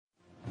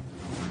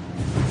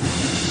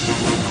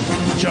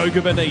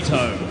Joga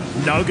Bonito,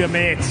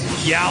 Nogomet,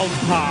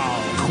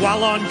 Yalpal,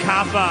 Kualon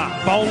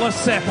Kafa, Bola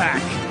Sepak.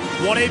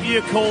 whatever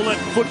you call it,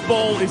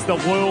 football is the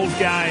world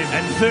game.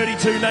 And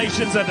 32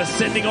 nations are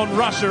descending on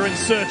Russia in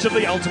search of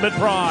the ultimate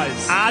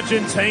prize.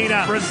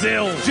 Argentina,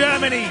 Brazil,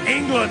 Germany,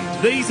 England.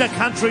 These are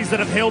countries that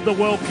have held the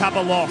World Cup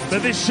aloft.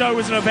 But this show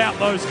isn't about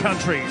those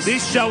countries.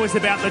 This show is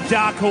about the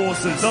dark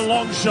horses, The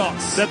long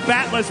shots. the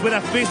battlers with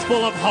a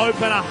fistful of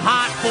hope and a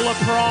heart full of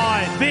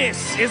pride.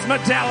 This is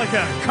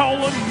Metallica,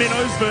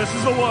 Minnows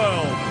versus the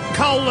world.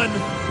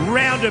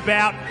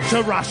 Roundabout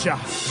to Russia.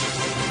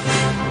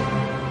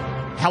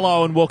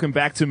 Hello and welcome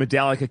back to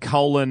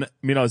Metallica,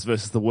 Minnows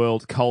versus the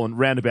world,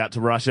 roundabout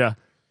to Russia.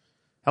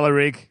 Hello,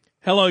 Rig.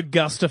 Hello,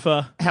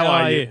 Gustafa. How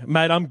are you?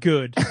 Mate, I'm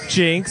good.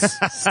 Jinx.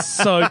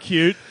 So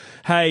cute.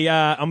 Hey,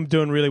 I'm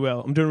doing really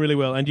well.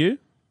 And you?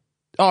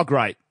 Oh,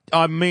 great.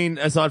 I mean,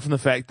 aside from the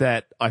fact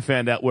that I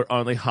found out we're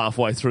only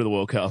halfway through the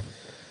World Cup.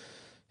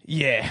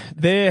 Yeah.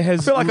 There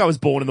has... I feel like I was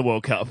born in the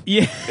World Cup.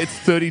 Yeah. It's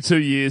 32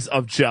 years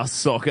of just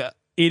soccer.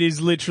 It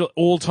is literally,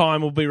 all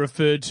time will be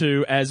referred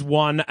to as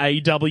one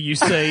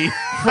AWC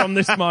from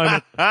this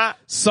moment.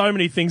 So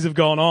many things have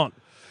gone on.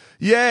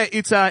 Yeah,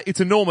 it's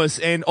enormous,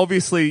 and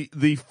obviously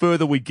the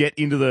further we get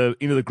into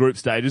the group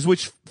stages,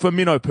 which for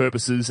minnow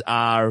purposes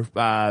are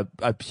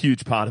a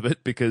huge part of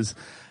it, because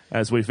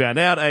as we found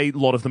out, a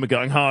lot of them are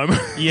going home.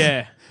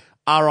 Yeah.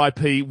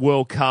 RIP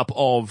World Cup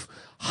of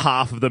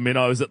half of the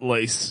minnows at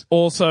least.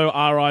 Also,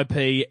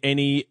 RIP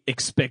any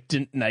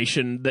expectant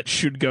nation that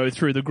should go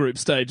through the group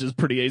stages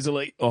pretty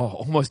easily. Oh,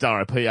 almost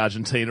RIP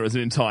Argentina as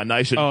an entire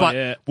nation. Oh, but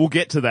yeah. We'll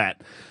get to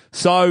that.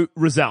 So,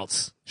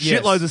 results.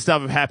 Yes. Shitloads of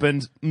stuff have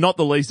happened, not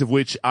the least of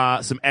which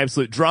are some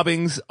absolute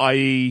drubbings,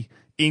 i.e.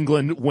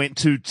 England went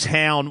to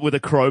town with a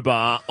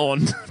crowbar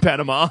on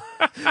Panama,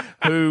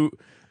 who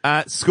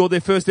scored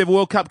their first ever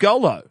World Cup goal,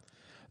 though.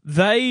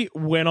 They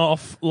went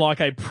off like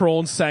a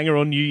prawn sanger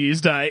on New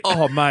Year's Day.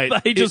 Oh, mate.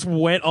 They just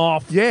went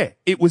off. Yeah,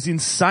 it was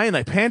insane.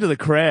 They panned to the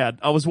crowd.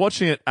 I was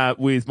watching it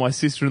with my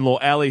sister-in-law,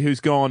 Ali, who's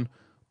gone,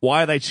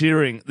 why are they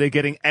cheering? They're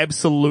getting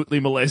absolutely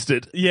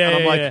molested. Yeah, and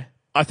I'm like, yeah.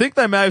 I think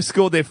they may have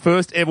scored their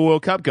first ever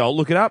World Cup goal.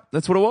 Look it up.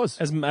 That's what it was.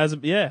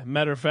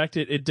 Matter of fact,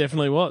 it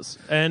definitely was.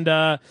 And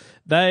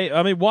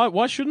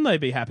why shouldn't they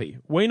be happy?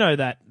 We know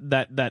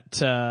that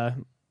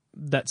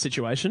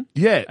situation.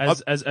 Yeah.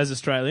 As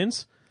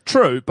Australians.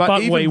 True,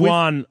 but we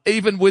won.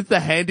 Even with the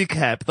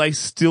handicap, they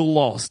still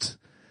lost.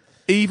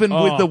 Even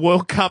with the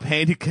World Cup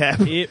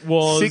handicap, it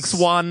was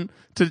 6-1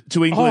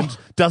 to England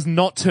does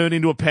not turn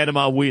into a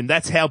Panama win.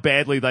 That's how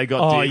badly they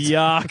got dicked.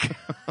 Yuck.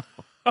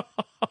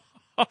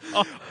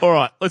 All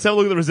right, let's have a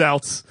look at the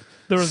results.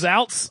 The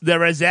results? The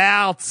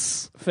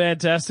results.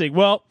 Fantastic.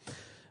 Well,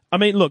 I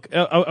mean, look,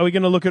 are we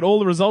going to look at all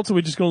the results, or are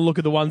we just going to look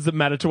at the ones that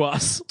matter to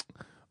us?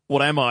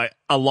 What am I,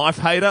 a life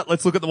hater?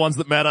 Let's look at the ones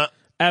that matter.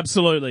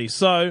 Absolutely.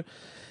 So,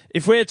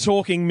 if we're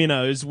talking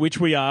minnows, which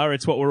we are,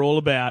 it's what we're all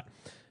about.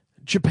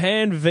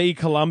 Japan v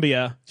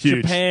Colombia.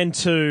 Huge. Japan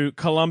 2,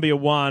 Colombia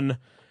 1.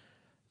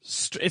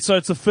 So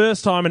it's the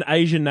first time an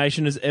Asian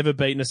nation has ever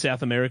beaten a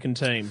South American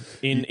team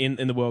in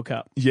the World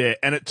Cup. Yeah,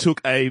 and it took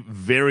a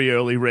very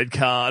early red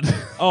card.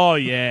 Oh,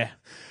 yeah.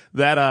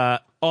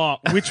 That,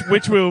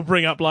 which we'll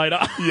bring up later.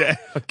 Yeah,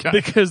 okay.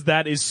 Because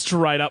that is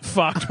straight up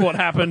fucked what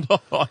happened.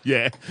 Oh,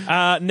 yeah.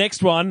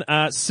 Next one,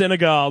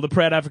 Senegal, the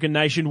proud African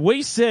nation.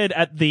 We said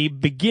at the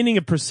beginning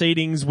of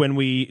proceedings when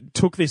we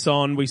took this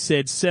on, we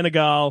said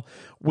Senegal,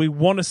 we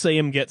want to see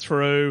them get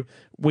through.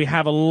 We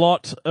have a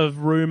lot of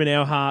room in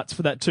our hearts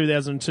for that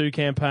 2002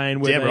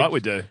 campaign. Where Damn right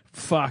we do.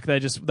 Fuck,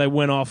 they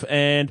went off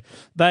and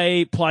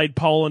they played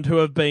Poland, who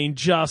have been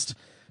just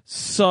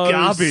so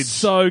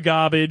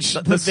garbage.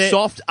 The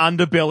soft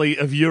underbelly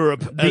of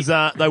Europe, as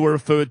they were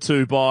referred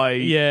to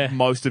by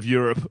most of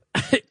Europe.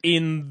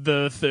 In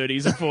the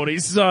 30s and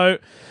 40s. So,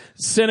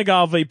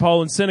 Senegal v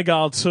Poland.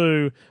 Senegal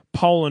 2,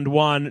 Poland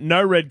 1.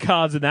 No red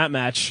cards in that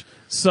match.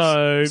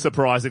 So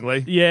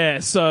surprisingly. Yeah,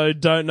 so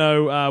don't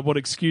know what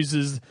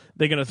excuses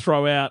they're going to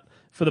throw out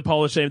for the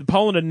Polish team.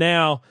 Poland are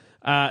now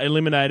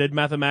eliminated.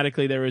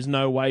 Mathematically, there is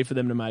no way for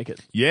them to make it.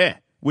 Yeah,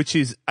 which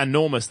is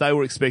enormous. They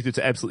were expected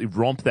to absolutely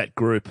romp that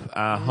group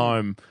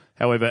home.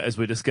 However, as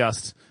we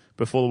discussed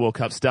before the World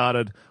Cup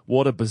started,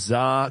 what a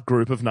bizarre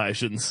group of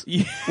nations.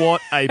 Yeah. What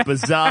a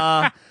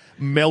bizarre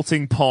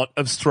melting pot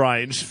of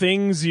strange.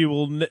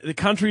 The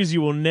countries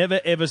you will never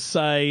ever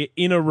say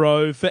in a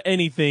row for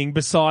anything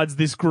besides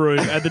this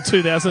group at the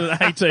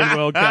 2018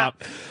 World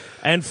Cup.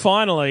 And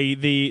finally,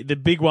 the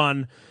big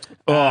one,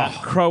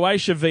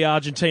 Croatia v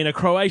Argentina.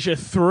 Croatia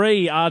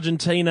 3,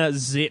 Argentina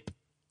 0.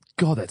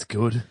 God, that's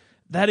good.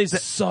 That is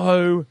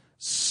so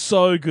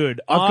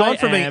good. I've gone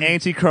from being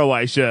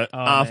anti-Croatia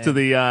after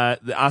the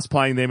us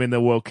playing them in the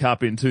World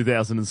Cup in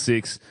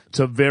 2006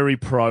 to very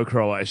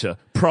pro-Croatia.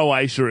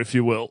 Pro-Asia, if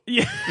you will.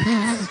 Yeah.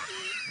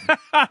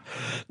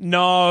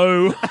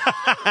 No.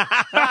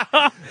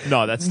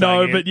 No, that's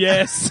no, staying but in.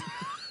 yes.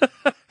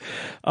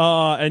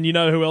 And you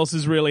know who else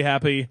is really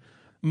happy?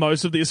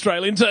 most of the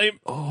Australian team.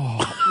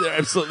 They're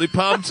absolutely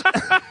pumped.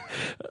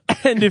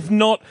 And if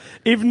not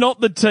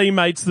the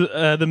teammates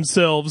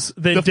themselves,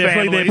 then The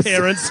definitely families. their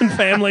parents and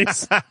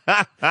families.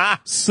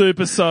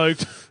 Super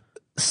soaked.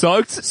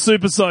 Soaked?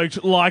 Super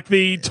soaked, like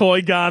the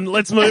toy gun.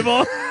 Let's move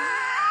on.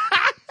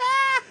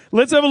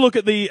 Let's have a look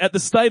at the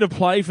state of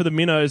play for the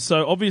Minnows.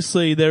 So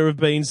obviously there have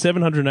been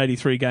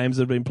 783 games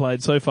that have been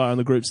played so far in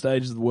the group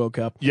stages of the World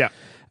Cup. Yeah.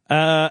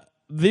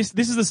 This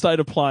is the state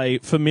of play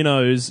for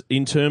Minnows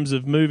in terms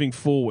of moving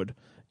forward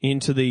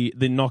into the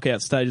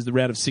knockout stages, the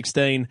round of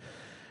 16.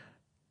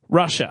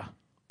 Russia,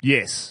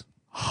 Yes.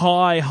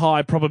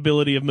 high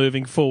probability of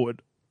moving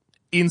forward.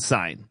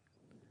 Insane.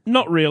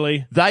 Not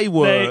really. They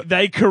were...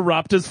 They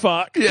corrupt as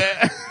fuck.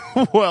 Yeah.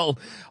 Well,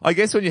 I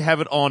guess when you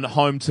have it on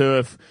home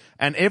turf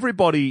and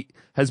everybody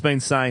has been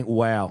saying,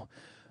 wow,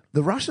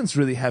 the Russians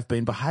really have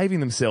been behaving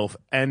themselves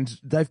and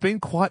they've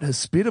been quite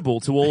hospitable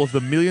to all of the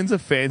millions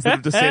of fans that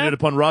have descended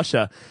upon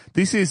Russia.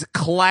 This is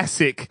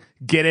classic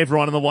get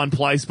everyone in the one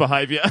place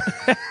behavior.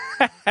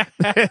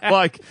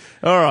 Like,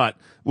 all right,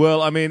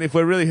 well, I mean, if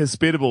we're really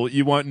hospitable,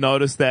 you won't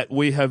notice that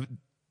we have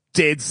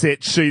dead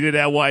set cheated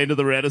our way into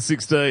the round of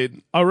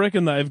 16. I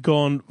reckon they've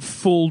gone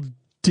full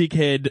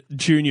dickhead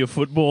junior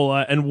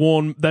footballer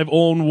and they've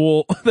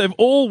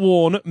all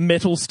worn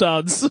metal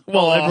studs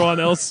while everyone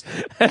else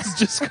has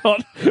just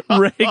got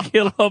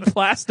regular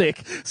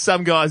plastic.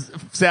 Some guys,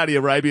 Saudi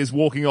Arabia's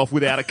walking off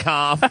without a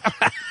calf.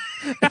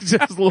 It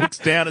just looks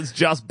down, it's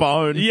just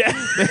bone. Yeah.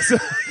 There's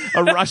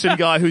a Russian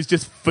guy who's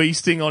just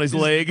feasting on his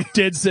leg.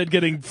 Dead set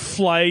getting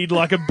flayed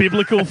like a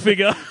biblical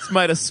figure. He's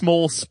made a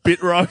small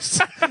spit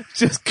roast,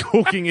 just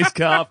cooking his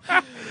calf.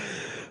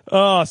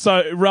 Oh,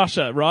 so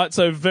Russia, right?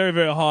 So very,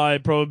 very high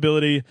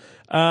probability.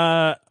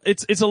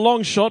 It's a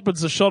long shot, but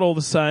it's a shot all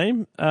the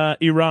same.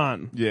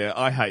 Iran. Yeah,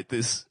 I hate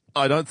this.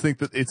 I don't think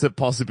that it's a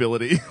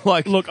possibility.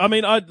 Like, Look, I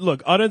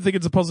don't think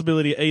it's a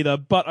possibility either,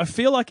 but I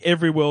feel like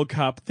every World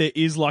Cup there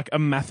is like a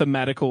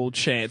mathematical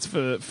chance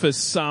for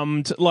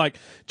some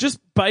just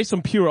based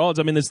on pure odds.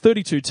 I mean, there's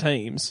 32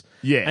 teams.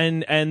 Yeah.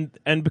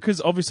 And because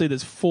obviously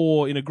there's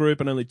 4 in a group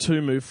and only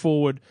 2 move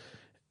forward,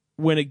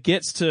 when it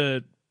gets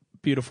to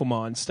Beautiful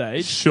Mind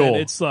stage, Sure. then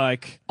it's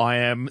like, I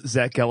am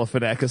Zach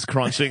Galifianakis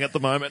crunching at the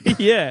moment.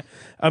 yeah.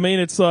 I mean,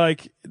 it's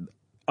like,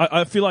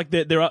 I feel like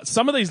there are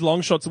some of these long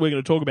shots that we're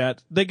going to talk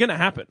about, they're going to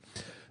happen.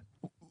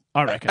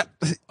 I reckon.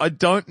 I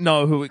don't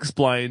know who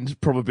explained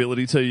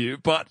probability to you,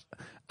 but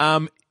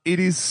it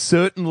is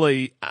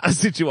certainly a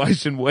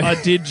situation where I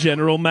did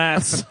general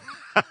maths.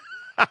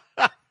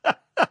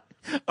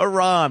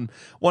 Iran,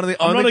 one of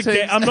the only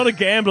teams... I'm not a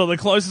gambler. The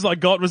closest I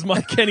got was my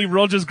Kenny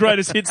Rogers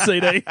greatest hit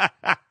CD.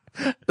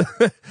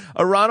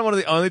 Iran are one of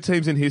the only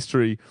teams in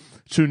history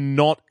to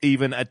not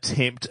even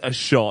attempt a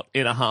shot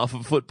in a half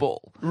of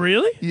football.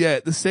 Really? Yeah,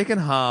 the second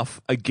half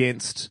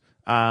against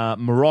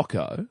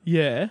Morocco,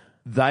 Yeah.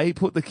 they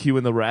put the cue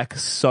in the rack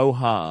so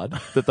hard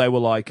that they were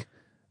like,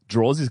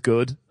 draws is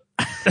good.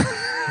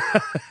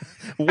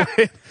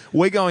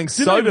 we're going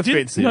so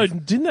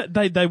defensive. Didn't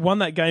they won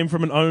that game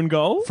from an own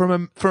goal?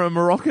 From a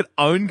Moroccan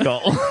own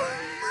gour.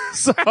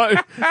 So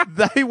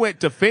they went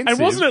defensive. And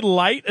wasn't it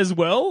late as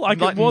well?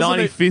 Like it wasn't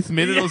 95th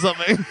minute or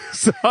something.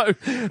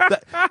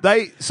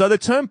 So the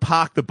term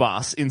park the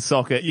bus in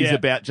soccer is Yeah.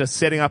 about just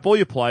setting up all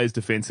your players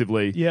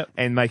defensively Yep.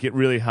 and make it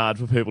really hard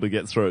for people to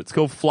get through. It's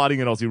called flooding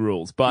in Aussie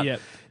rules. But Yeah.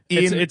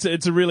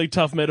 It's a really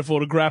tough metaphor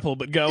to grapple,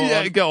 but go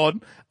yeah, on. go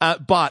on.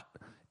 But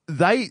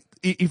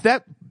if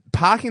that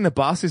parking the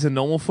bus is a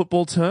normal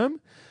football term,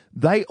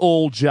 they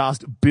all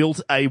just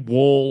built a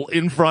wall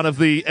in front of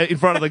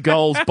the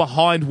goals,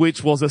 behind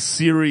which was a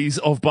series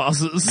of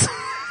buses.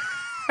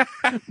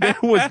 There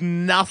was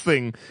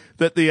nothing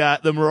that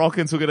the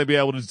Moroccans were going to be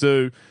able to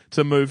do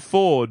to move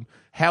forward.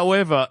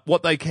 However,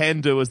 what they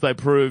can do, as they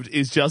proved,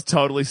 is just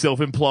totally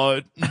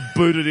self-implode,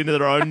 boot it into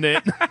their own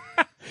net.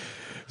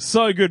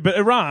 So good. But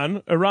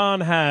Iran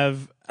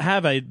have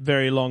a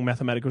very long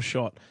mathematical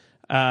shot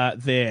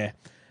there.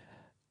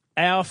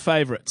 Our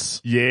favourites.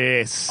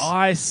 Yes.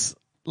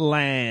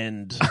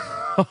 Iceland.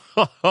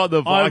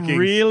 The I Vikings.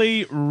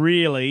 really,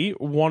 really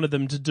wanted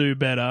them to do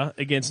better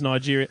against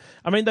Nigeria.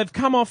 I mean, they've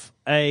come off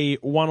a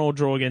 1-1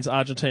 draw against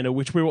Argentina,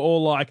 which we were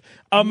all like,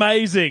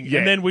 amazing. Yeah.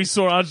 And then we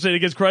saw Argentina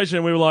against Croatia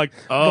and we were like,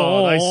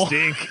 Oh, they oh.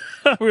 stink.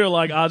 We were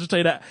like,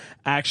 Argentina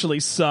actually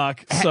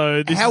suck.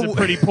 So this is How- a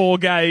pretty poor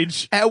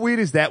gauge. How weird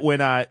is that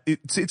when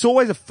it's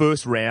always a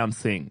first round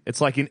thing.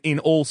 It's like in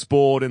all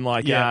sport and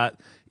like Yeah.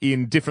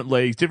 in different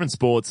leagues, different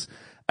sports,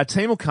 a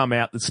team will come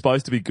out that's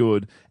supposed to be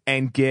good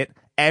and get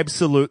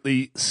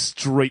absolutely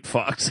street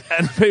fucked,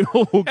 and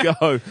people will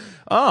go,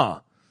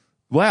 "Oh,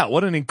 wow,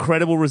 what an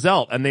incredible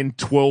result!" And then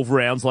 12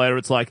 rounds later,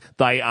 it's like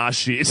they are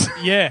shit.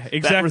 Yeah, exactly.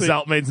 That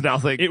result means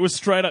nothing. It was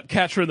straight up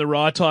catcher in the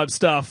rye type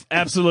stuff.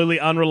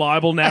 Absolutely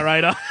unreliable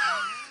narrator.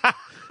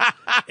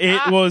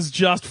 It was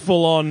just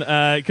full on,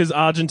 because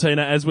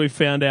Argentina, as we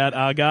found out,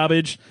 are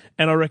garbage.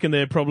 And I reckon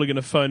they're probably going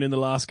to phone in the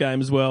last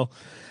game as well.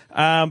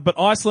 But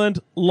Iceland,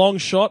 long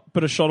shot,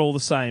 but a shot all the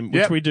same,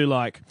 which Yep. we do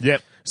like.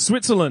 Yep.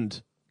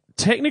 Switzerland,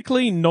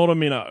 Technically not a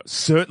minnow.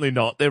 Certainly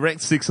not. They're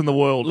ranked 6th in the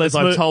world, Let's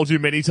as I've told you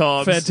many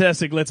times.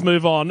 Fantastic. Let's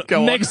move on. Go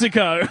on.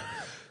 Mexico.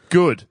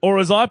 Good. Or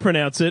as I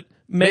pronounce it,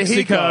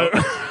 Mexico.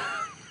 Mexico.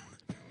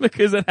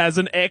 Because it has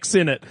an X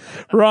in it.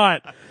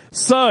 Right.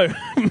 So,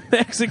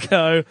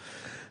 Mexico,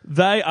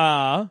 they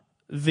are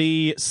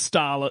the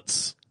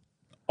starlets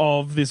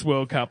of this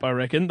World Cup, I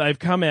reckon. They've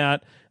come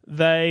out,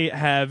 they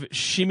have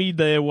shimmied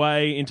their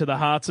way into the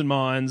hearts and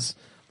minds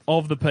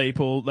of the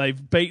people.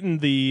 They've beaten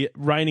the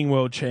reigning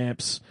world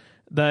champs.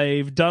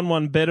 They've done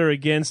one better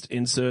against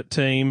insert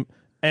team,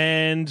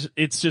 and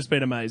it's just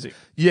been amazing.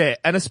 Yeah,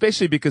 and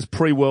especially because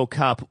pre-World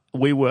Cup,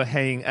 we were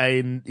hanging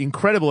an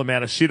incredible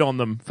amount of shit on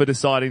them for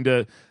deciding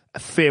to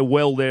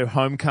farewell their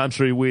home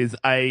country with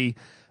a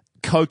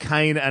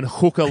cocaine and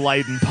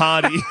hooker-laden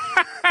party.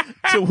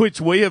 To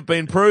which we have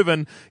been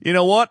proven, you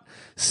know what?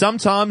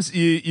 Sometimes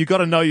you got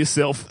to know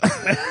yourself.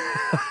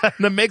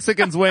 The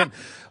Mexicans went,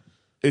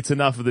 it's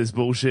enough of this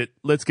bullshit.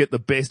 Let's get the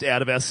best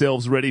out of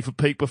ourselves ready for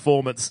peak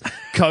performance.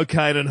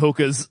 Cocaine and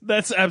hookers.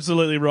 That's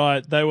absolutely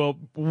right. They were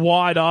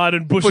wide-eyed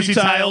and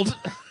bushy-tailed.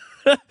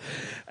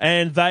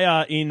 And they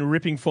are in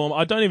ripping form.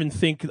 I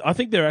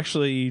think they're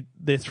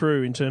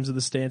through in terms of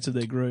the stance of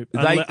their group.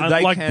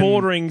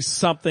 Bordering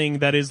something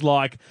that is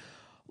like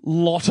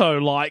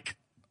lotto-like.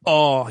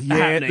 Oh, yeah.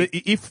 Happening.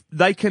 If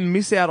they can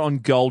miss out on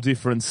goal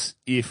difference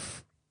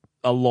if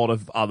a lot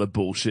of other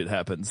bullshit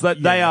happens.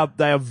 They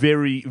are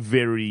very,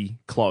 very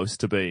close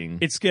to being.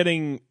 It's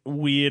getting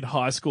weird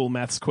high school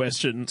maths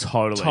question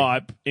Totally.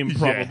 type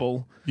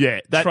improbable.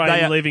 Yeah.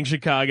 Train leaving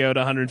Chicago at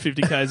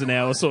 150 k's an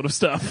hour sort of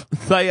stuff.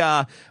 They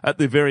are at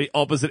the very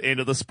opposite end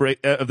of the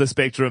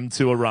spectrum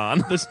to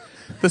Iran.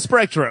 The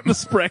spectrum. The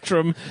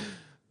spectrum.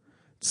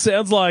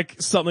 Sounds like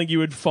something you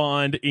would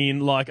find in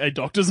like a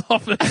doctor's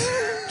office.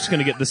 Just going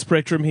to get the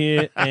spectrum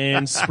here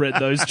and spread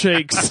those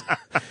cheeks.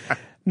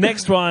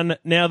 Next one.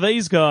 Now,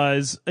 these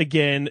guys,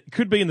 again,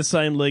 could be in the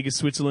same league as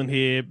Switzerland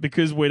here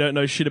because we don't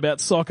know shit about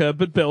soccer,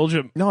 but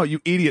Belgium. No, you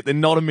idiot. They're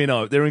not a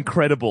minnow. They're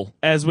incredible.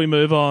 As we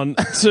move on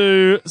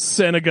to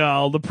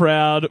Senegal, the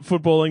proud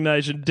footballing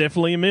nation.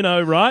 Definitely a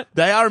minnow, right?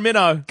 They are a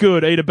minnow.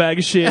 Good. Eat a bag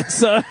of shit.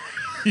 So,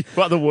 You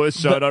are the worst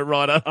show note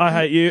writer. I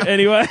hate you.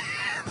 Anyway,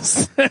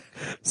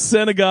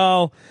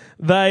 Senegal,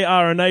 they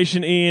are a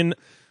nation in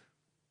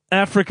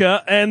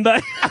Africa, and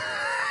they...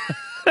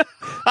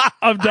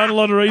 I've done a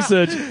lot of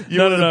research.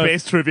 You're the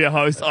best trivia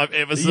host I've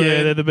ever seen.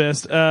 Yeah, they're the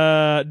best.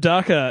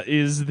 Dakar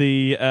is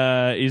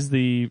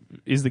the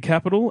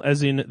capital,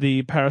 as in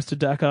the Paris to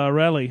Dakar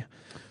rally.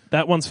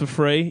 That one's for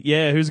free.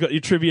 Yeah, who's got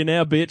your trivia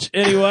now, bitch?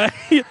 Anyway,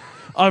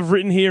 I've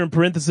written here in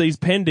parentheses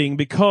pending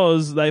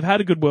because they've had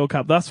a good World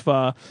Cup thus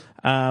far.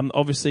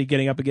 Obviously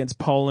getting up against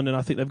Poland, and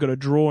I think they've got a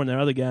draw in their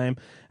other game,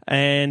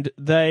 and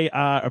they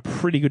are a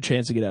pretty good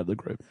chance to get out of the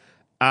group.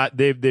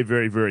 They're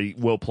very, very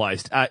well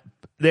placed.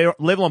 They're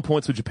level on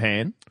points with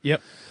Japan. Yep.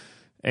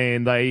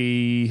 And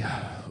I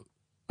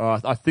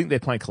think they're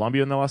playing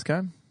Colombia in the last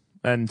game,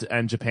 and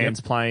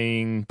Japan's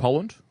playing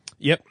Poland.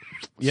 Yep.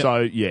 So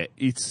yeah,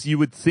 you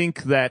would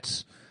think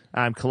that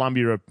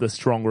Colombia are the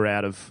stronger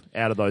out of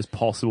those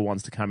possible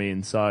ones to come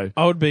in. So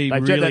I would be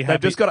really happy.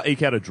 They've just got to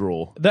eke out a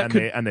draw,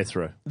 and they're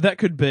through. That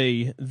could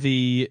be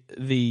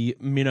the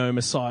Minnow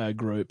Messiah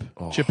group,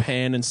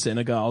 Japan and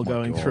Senegal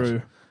going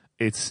through.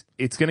 It's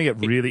going to get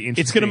really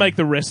interesting. It's going to make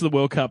the rest of the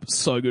World Cup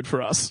so good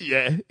for us.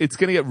 Yeah, it's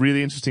going to get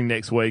really interesting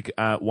next week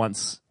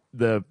once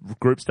the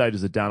group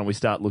stages are done and we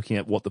start looking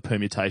at what the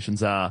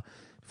permutations are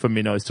for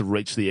minnows to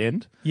reach the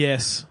end.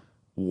 Yes.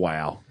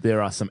 Wow,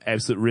 there are some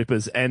absolute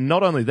rippers. And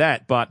not only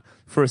that, but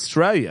for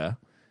Australia,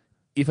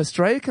 if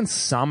Australia can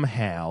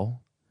somehow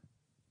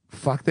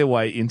fuck their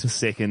way into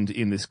second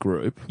in this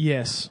group,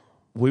 yes,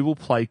 we will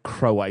play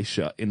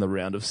Croatia in the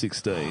round of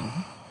 16.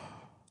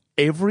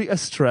 Every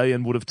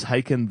Australian would have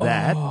taken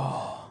that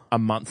a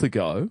month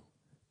ago,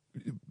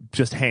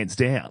 just hands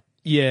down.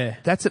 Yeah.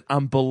 That's an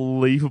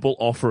unbelievable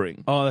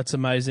offering. Oh, that's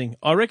amazing.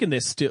 I reckon they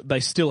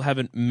still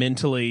haven't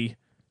mentally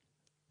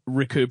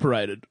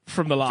recuperated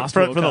from the last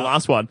World from the Cup.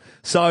 last one.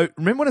 So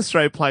remember when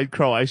Australia played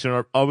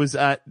Croatia? I was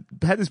had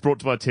this brought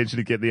to my attention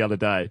again the other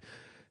day.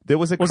 There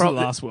was the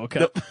last World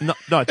Cup?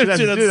 No,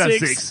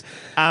 2006.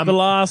 The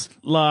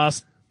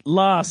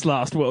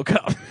last World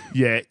Cup.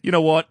 Yeah, you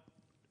know what?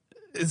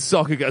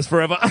 Soccer goes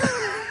forever.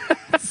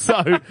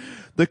 So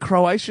the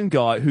Croatian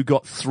guy who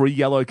got 3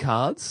 yellow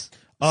cards.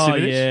 Oh,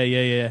 Simic,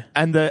 yeah.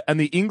 And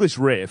the English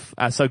ref,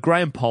 so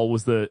Graham Poll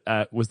was the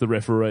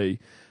referee.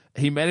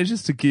 He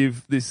manages to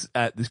give this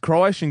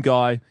Croatian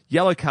guy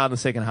yellow card in the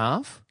second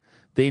half.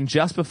 Then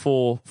just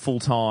before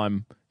full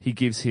time, he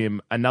gives him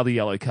another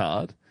yellow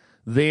card.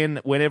 Then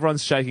when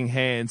everyone's shaking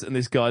hands and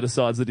this guy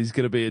decides that he's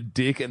going to be a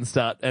dick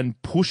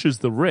and pushes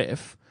the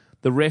ref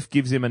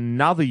gives him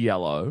another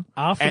yellow.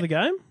 After the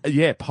game?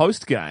 Yeah,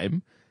 post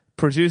game,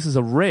 produces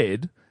a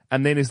red,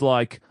 and then is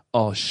like,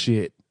 oh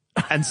shit.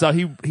 And so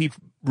he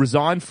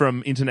resigned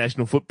from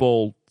international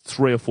football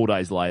 3 or 4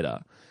 days later.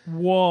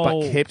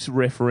 Whoa. But kept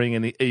refereeing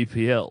in the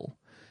EPL.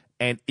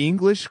 And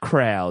English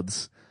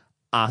crowds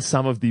are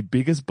some of the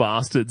biggest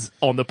bastards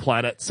on the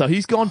planet. So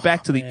he's gone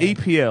back to the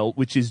EPL,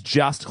 which is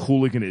just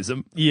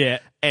hooliganism. Yeah.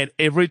 And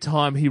every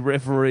time he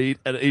refereed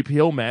an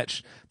EPL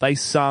match, they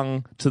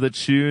sung to the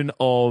tune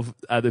of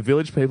the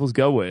Village People's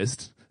Go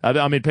West.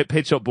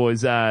 Pet Shop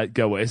Boys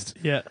Go West.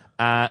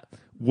 Yeah.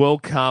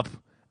 World Cup,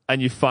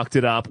 and you fucked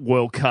it up.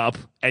 World Cup,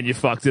 and you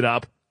fucked it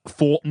up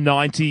for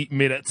 90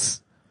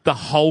 minutes. The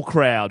whole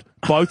crowd,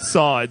 both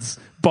sides,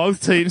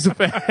 both teams of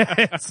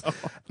fans.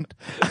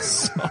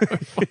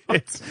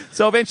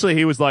 So eventually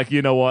he was like,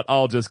 you know what,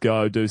 I'll just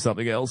go do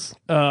something else.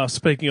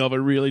 Speaking of, I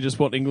really just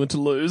want England to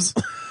lose.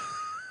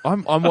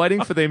 I'm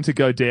waiting for them to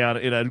go down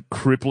in a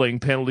crippling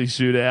penalty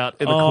shootout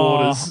in the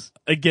quarters.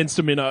 Against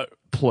a minnow.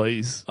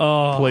 Please.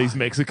 Oh. Please,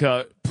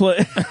 Mexico.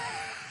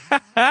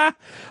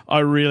 I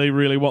really,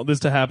 really want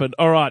this to happen.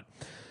 All right.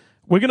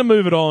 We're going to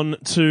move it on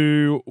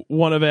to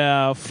one of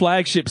our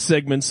flagship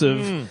segments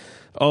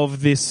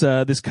of this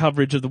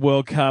coverage of the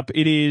World Cup.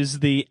 It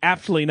is the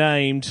aptly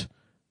named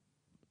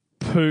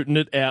Putin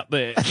It Out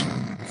There.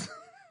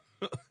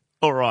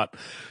 All right. Do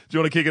you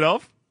want to kick it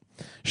off?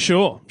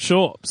 Sure.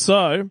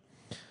 So,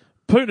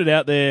 Putin It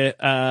Out There,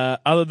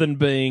 other than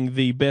being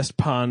the best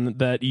pun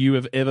that you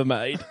have ever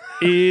made,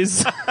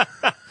 is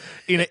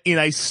in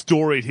a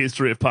storied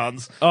history of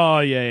puns. Oh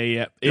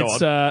yeah.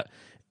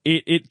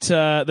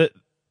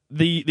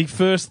 The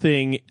first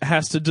thing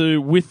has to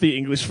do with the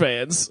English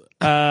fans,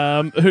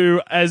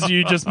 who, as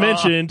you just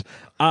mentioned,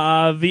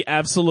 are the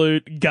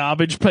absolute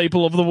garbage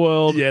people of the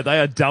world. Yeah, they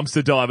are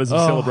dumpster divers of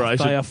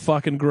celebration. They are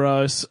fucking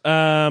gross.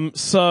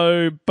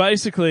 So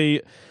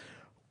basically,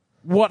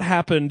 what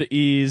happened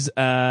is,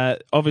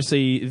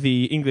 obviously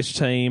the English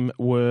team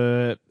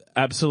were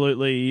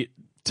absolutely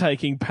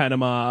taking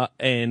Panama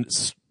and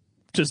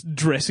just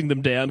dressing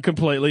them down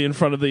completely in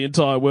front of the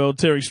entire world,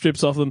 tearing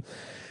strips off them.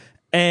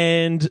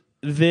 And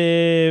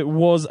there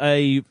was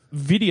a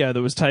video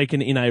that was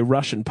taken in a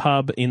Russian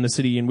pub in the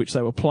city in which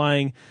they were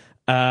playing,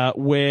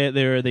 where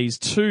there are these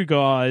two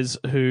guys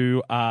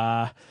who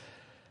are,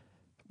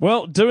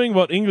 well, doing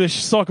what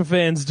English soccer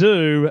fans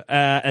do,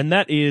 and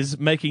that is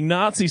making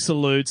Nazi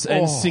salutes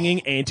and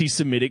singing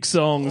anti-Semitic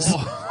songs.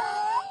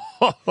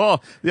 The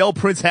old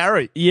Prince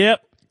Harry.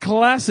 Yep.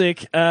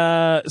 Classic.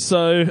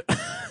 So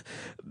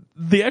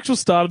the actual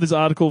start of this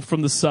article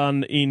from The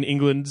Sun in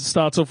England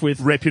starts off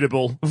with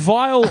reputable.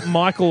 Vile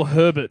Michael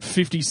Herbert,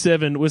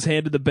 57, was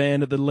handed the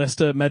ban at the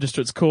Leicester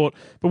Magistrates Court.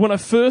 But when I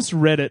first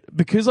read it,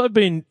 because I've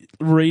been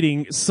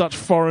reading such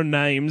foreign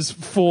names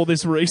for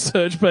this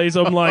research piece,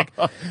 I'm like,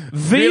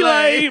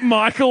 Vile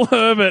Michael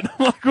Herbert.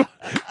 I'm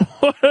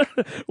like,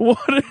 what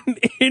an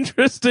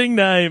interesting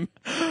name.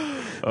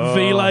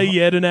 Vile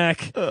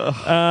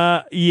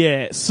Jedinak.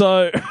 Yeah.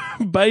 So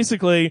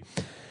basically,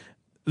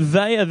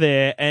 they are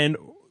there, and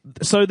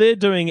so they're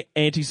doing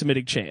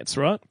anti-Semitic chants,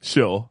 right?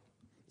 Sure.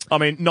 I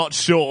mean, not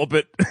sure,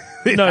 but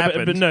it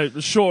happened. But no,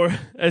 sure,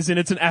 as in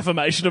it's an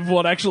affirmation of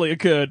what actually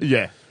occurred.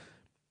 Yeah.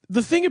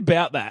 The thing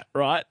about that,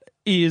 right,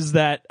 is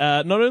that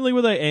not only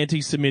were they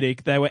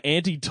anti-Semitic, they were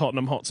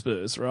anti-Tottenham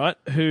Hotspurs, right,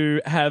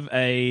 who have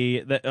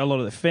a lot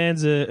of the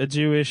fans are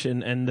Jewish,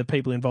 and the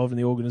people involved in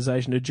the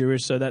organisation are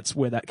Jewish, so that's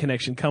where that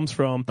connection comes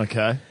from.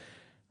 Okay.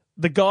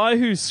 The guy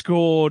who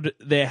scored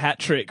their hat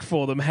trick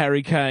for them,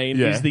 Harry Kane,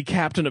 is the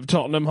captain of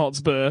Tottenham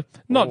Hotspur.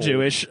 Not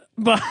Jewish,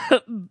 but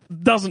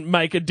doesn't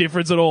make a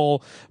difference at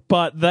all.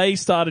 But they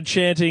started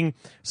chanting,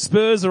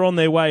 Spurs are on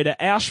their way to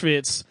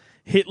Auschwitz.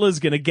 Hitler's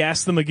going to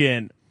gas them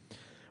again.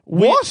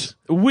 Which,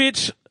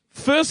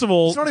 first of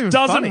all,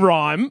 doesn't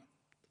rhyme.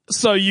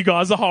 So you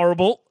guys are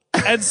horrible.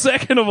 And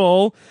second of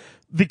all,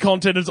 the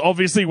content is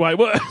obviously way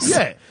worse.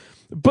 Yeah.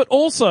 But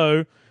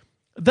also,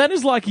 that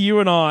is like you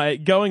and I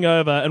going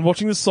over and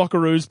watching the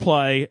Socceroos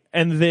play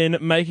and then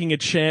making a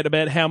chant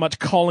about how much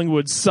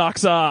Collingwood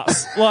sucks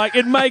ass. Like,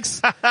 it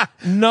makes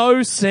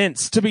no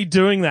sense to be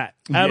doing that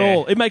at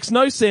all. It makes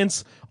no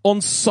sense on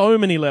so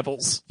many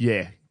levels.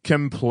 Yeah,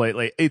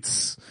 completely.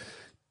 It's,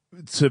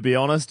 to be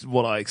honest,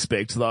 what I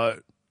expect, though.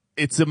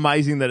 It's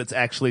amazing that it's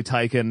actually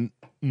taken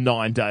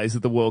 9 days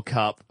at the World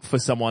Cup for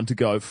someone to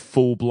go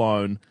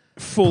full-blown,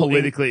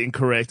 politically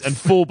incorrect and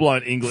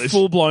full-blown English.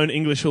 Full-blown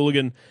English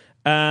hooligan.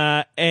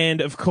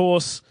 And of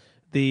course,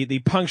 the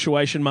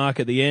punctuation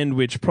mark at the end,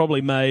 which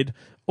probably made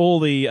all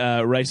the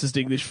racist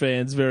English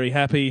fans very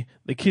happy.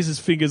 The kiss his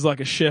fingers like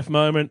a chef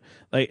moment.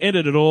 They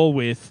ended it all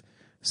with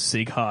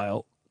Sieg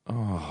Heil.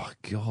 Oh,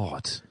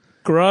 God.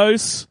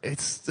 Gross.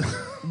 It's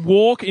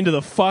walk into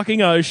the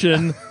fucking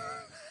ocean.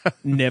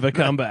 Never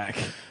come back.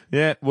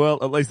 Yeah, well,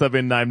 at least they've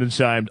been named and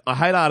shamed. I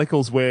hate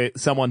articles where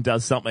someone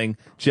does something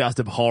just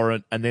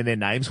abhorrent and then their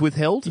name's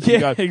withheld. Yeah, you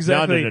go,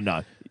 exactly.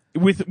 No.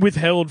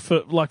 Withheld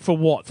for what? For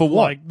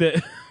what?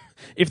 Like,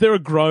 if they're a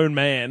grown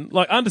man,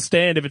 like,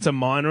 understand if it's a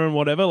minor and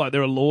whatever, like,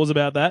 there are laws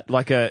about that.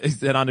 Like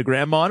is it an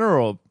underground miner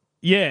or?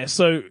 Yeah,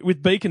 so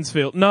with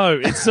Beaconsfield,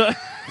 no, it's, of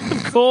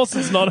course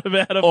it's not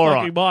about a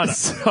fucking minor.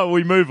 So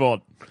we move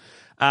on.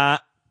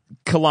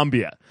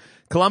 Colombia.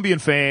 Colombian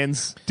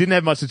fans didn't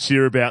have much to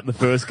cheer about in the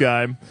first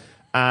game.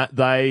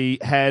 They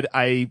had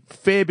a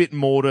fair bit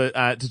more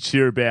to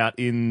cheer about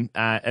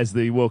as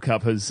the World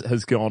Cup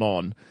has gone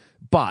on,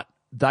 but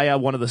they are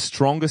one of the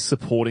strongest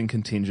supporting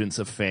contingents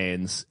of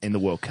fans in the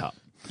World Cup.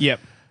 Yep.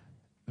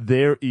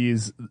 There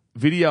is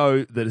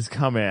video that has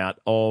come out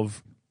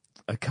of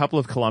a couple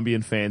of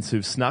Colombian fans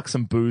who've snuck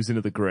some booze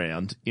into the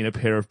ground in a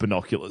pair of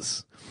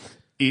binoculars.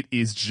 It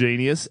is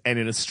genius, and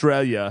in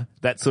Australia,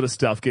 that sort of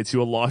stuff gets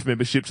you a life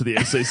membership to the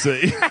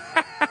MCC.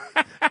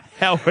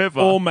 However,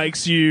 Or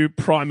makes you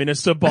Prime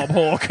Minister Bob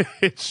Hawke.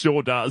 it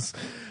sure does.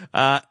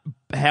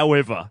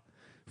 However,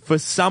 for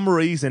some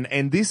reason,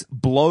 and this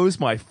blows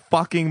my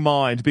fucking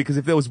mind, because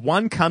if there was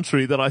one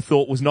country that I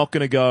thought was not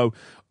going to go,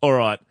 all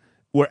right,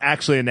 we're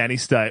actually a nanny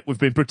state, we've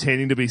been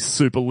pretending to be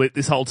super lit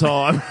this whole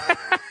time.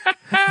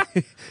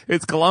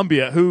 It's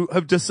Colombia, who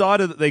have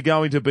decided that they're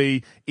going to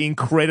be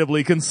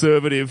incredibly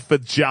conservative for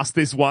just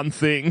this one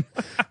thing,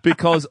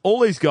 because all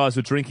these guys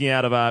were drinking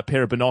out of a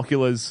pair of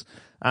binoculars.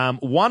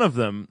 One of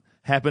them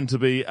happened to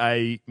be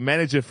a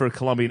manager for a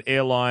Colombian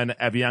airline,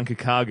 Avianca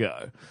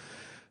Cargo.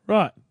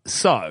 Right.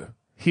 So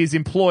his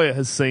employer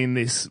has seen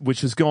this,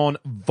 which has gone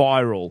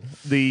viral.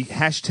 The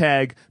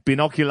hashtag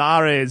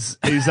binoculares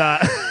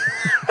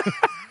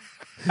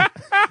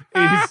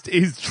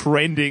is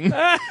trending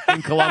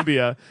in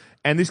Colombia,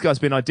 and this guy's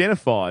been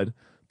identified.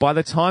 By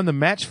the time the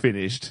match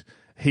finished,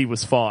 he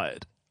was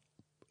fired.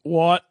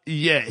 What?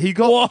 Yeah, he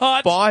got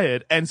What?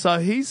 fired, and so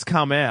he's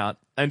come out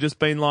and just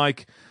been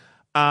like,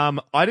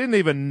 I didn't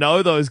even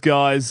know those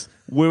guys.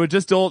 We were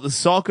just all at the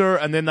soccer,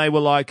 and then they were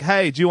like,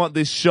 hey, do you want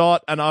this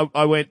shot? And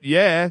I went,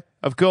 yeah,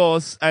 of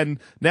course, and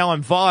now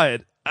I'm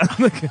fired.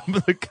 And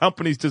the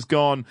company's just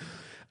gone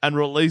and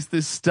released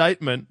this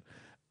statement,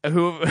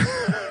 who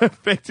have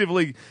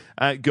effectively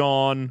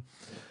gone,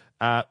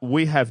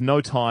 we have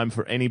no time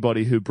for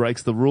anybody who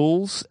breaks the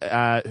rules.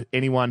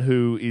 Anyone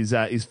who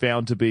is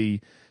found to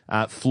be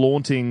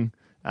flaunting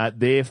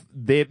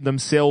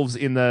themselves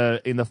in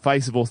the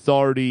face of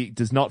authority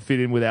does not fit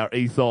in with our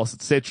ethos,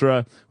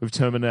 etc. We've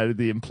terminated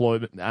the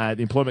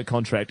employment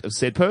contract of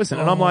said person.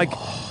 And I'm like,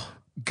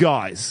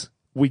 guys,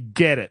 we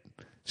get it.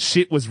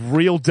 Shit was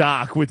real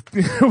dark with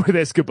with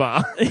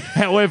Escobar.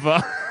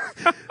 However,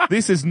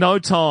 this is no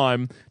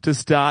time to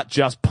start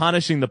just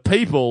punishing the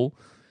people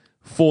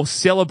for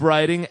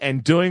celebrating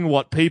and doing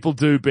what people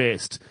do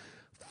best.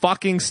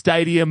 Fucking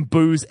stadium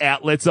booze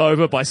outlets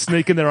over by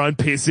sneaking their own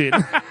piss in.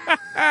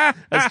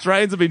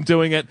 Australians have been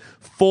doing it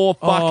for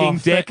fucking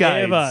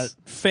decades. Forever.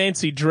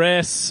 Fancy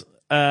dress,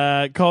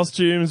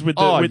 costumes with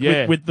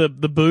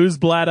the booze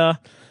bladder,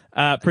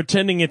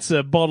 pretending it's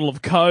a bottle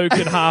of Coke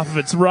and half of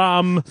it's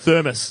rum.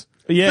 Thermos.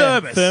 Yeah,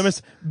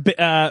 thermos.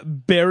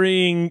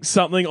 Burying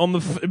something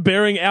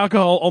burying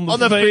alcohol on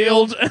the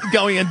field.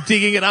 Going and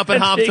digging it up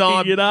at half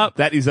time. Digging it up.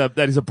 That is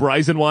a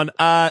brazen one.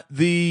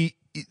 You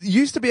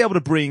used to be able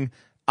to bring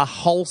a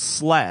whole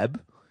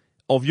slab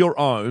of your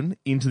own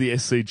into the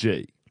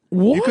SCG.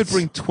 What? You could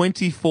bring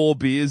 24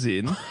 beers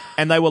in,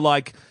 and they were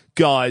like,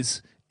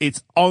 guys,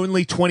 it's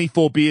only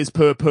 24 beers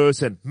per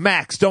person.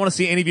 Max, don't want to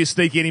see any of you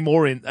sneak any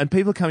more in. And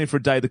people come in for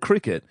a day of the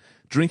cricket,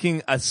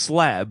 drinking a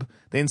slab,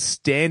 then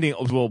standing,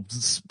 well,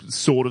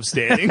 sort of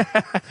standing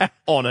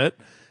on it,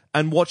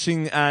 and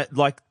watching,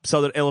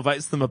 so that it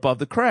elevates them above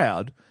the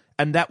crowd.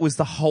 And that was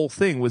the whole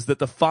thing, was that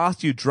the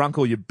faster you drunk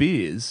all your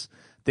beers,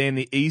 then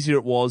the easier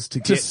it was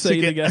to see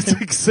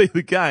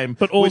the game.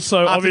 But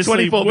also, after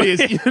obviously, 24 beers,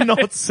 you're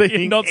not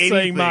seeing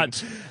seeing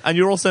much. And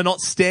you're also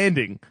not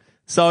standing.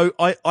 So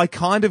I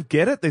kind of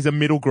get it. There's a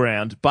middle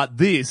ground, but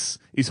this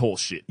is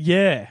horse shit.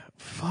 Yeah.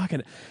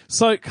 Fucking.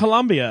 So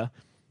Colombia,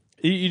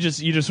 you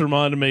just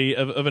reminded me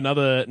of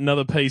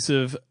another piece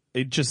of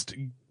just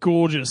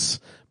gorgeous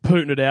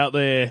putting it out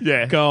there.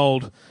 Yeah.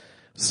 Gold.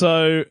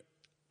 So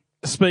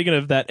speaking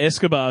of that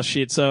Escobar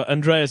shit, so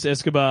Andres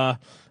Escobar,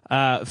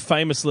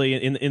 famously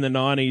in the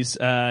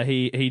 90s,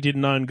 he did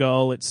an own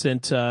goal. It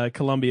sent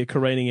Colombia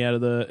careening out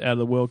of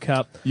the World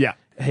Cup. Yeah.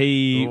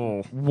 He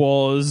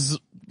was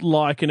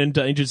like an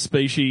endangered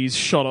species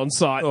shot on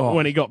sight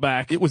when he got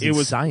back. It was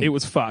insane. It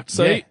was fucked.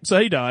 So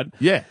he died.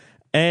 Yeah.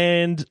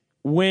 And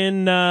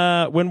when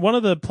one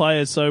of the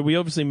players, so we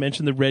obviously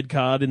mentioned the red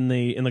card in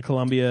the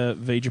Colombia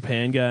v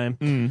Japan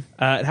game.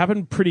 It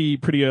happened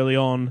pretty early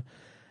on.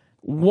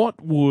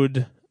 What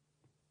would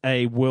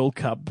a World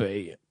Cup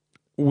be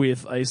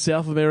with a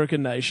South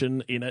American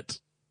nation in it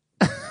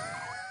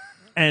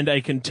and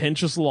a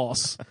contentious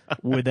loss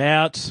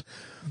without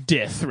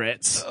death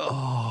threats?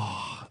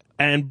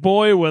 And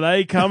boy, were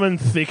they coming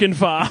thick and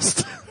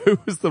fast. Who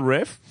was the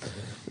ref?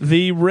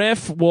 The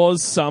ref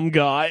was some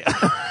guy.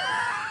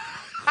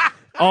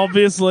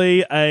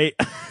 Obviously a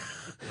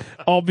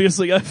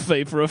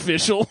FIFA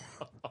official.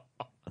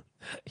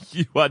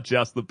 You are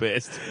just the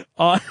best.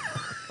 I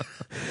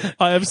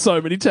have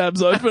so many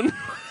tabs open.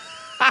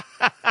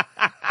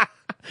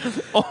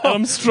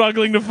 I'm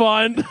struggling to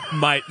find.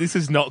 Mate, this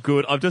is not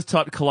good. I've just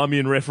typed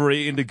Colombian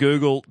referee into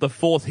Google. The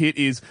fourth hit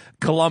is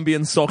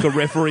Colombian soccer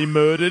referee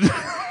murdered.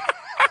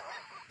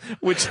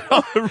 Which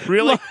I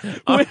really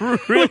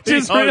which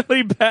is hope,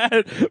 really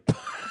bad.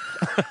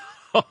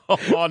 Oh,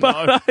 no.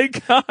 But I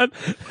can't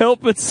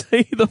help but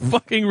see the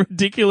fucking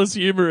ridiculous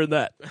humour in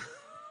that.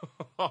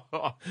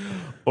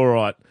 All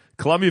right.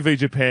 Colombia v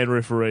Japan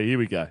referee. Here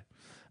we go.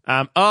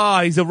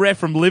 He's a ref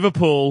from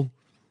Liverpool.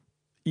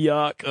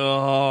 Yuck.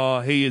 Oh,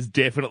 he is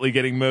definitely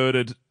getting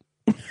murdered.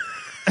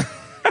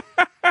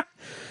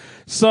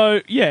 So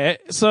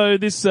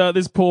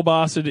this poor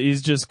bastard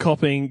is just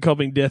copying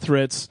death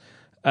threats,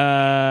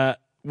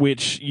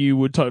 which you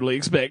would totally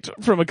expect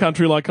from a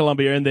country like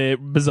Colombia and their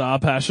bizarre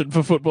passion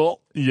for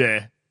football.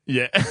 Yeah,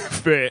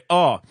 fair.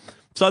 Oh,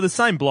 so the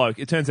same bloke.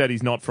 It turns out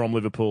he's not from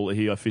Liverpool.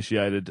 He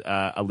officiated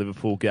a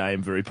Liverpool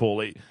game very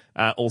poorly.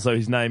 Also,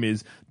 his name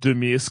is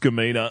Demir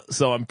Skamina,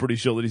 so I'm pretty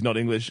sure that he's not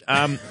English.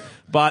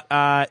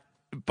 But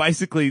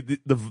basically,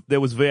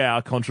 there was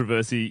VAR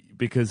controversy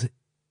because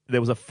there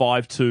was a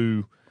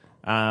 5-2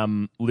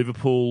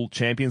 Liverpool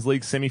Champions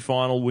League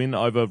semi-final win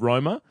over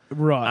Roma.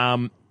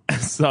 Right.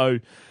 So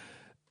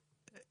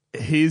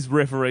his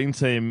refereeing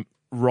team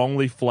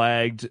wrongly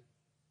flagged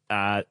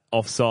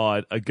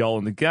offside a goal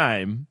in the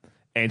game,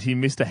 and he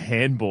missed a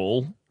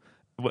handball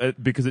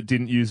because it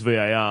didn't use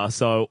VAR.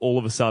 So all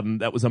of a sudden,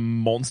 that was a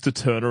monster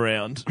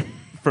turnaround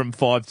from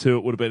 5-2.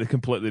 It would have been a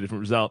completely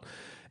different result.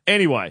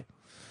 Anyway,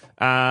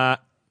 what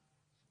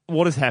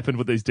has happened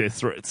with these death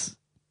threats?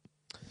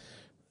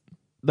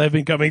 They've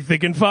been coming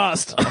thick and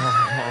fast.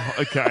 Oh,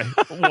 okay.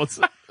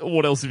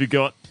 What else have you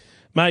got?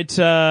 Mate,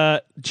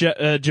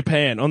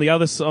 Japan on the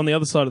other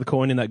side of the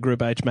coin in that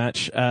Group H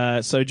match.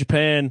 So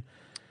Japan,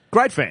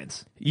 Great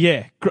fans.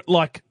 yeah,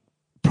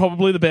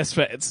 probably the best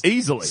fans.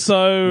 Easily.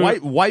 So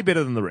way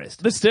better than the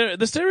rest. the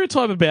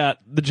stereotype about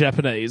the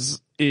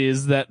Japanese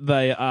is that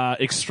they are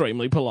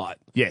extremely polite.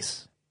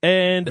 Yes.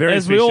 And Very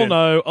as we all efficient.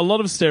 know, a lot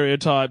of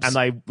stereotypes And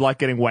they like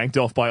getting wanked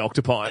off by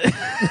octopi.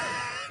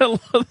 a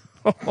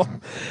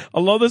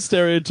lot of the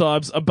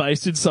stereotypes are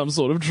based in some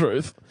sort of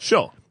truth.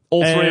 Sure.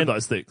 All three of And-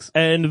 those things.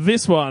 And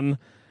this one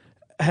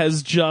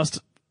has just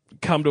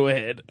come to a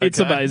head. It's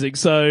Okay. amazing.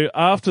 So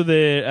after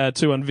their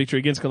 2-1 victory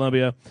against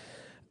Colombia,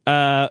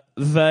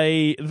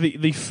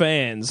 the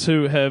fans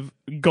who have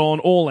gone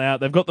all out,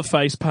 they've got the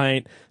face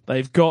paint,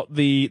 they've got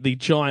the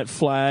giant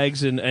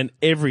flags and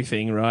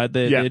everything, right?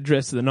 They're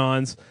dressed to the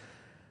nines.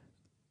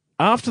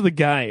 After the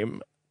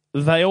game,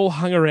 they all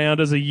hung around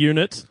as a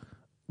unit,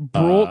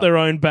 brought their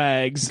own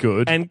bags,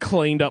 Good. and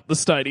cleaned up the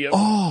stadium.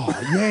 Oh,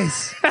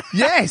 yes.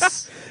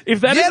 Yes.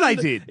 If that Yeah, isn't they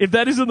the- did. If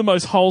that isn't the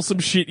most wholesome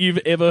shit you've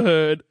ever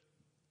heard,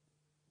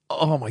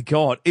 Oh, my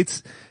God.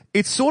 It's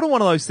sort of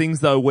one of those things,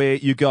 though, where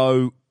you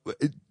go...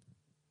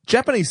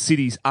 Japanese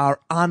cities are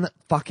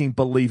unfucking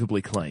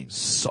believably clean.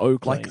 so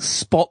clean. Like,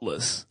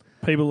 spotless.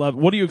 People love.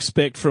 What do you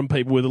expect from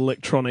people with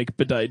electronic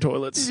bidet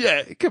toilets?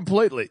 Yeah,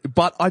 completely.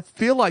 But I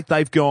feel like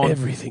they've gone...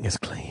 Everything is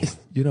clean.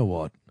 You know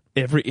what?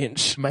 Every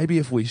inch. Maybe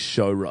if we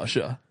show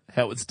Russia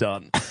how it's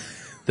done,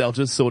 they'll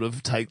just sort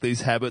of take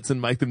these habits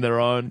and make them their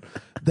own.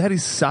 That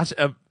is such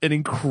an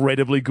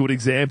incredibly good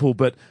example,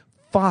 but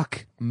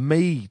fuck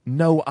me,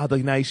 no other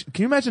nation.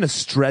 Can you imagine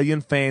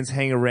Australian fans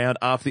hanging around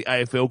after the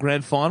AFL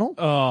Grand Final?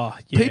 Oh,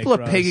 yeah, People are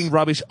gross. pegging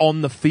rubbish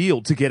on the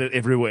field to get it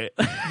everywhere.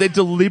 They're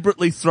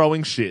deliberately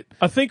throwing shit.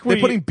 I think They're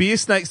putting beer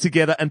snakes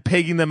together and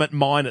pegging them at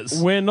miners.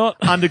 we're not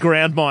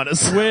Underground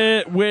miners.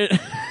 we're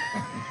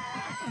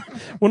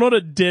we're not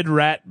at dead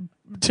rat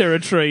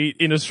territory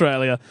in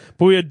Australia,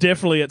 but we are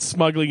definitely at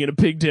smuggling in a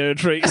pig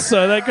territory.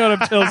 So that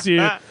kind of tells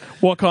you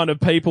what kind of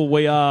people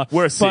we are.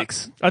 We're a But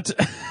six.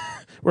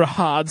 we're a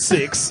hard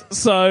 6.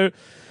 So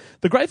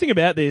the great thing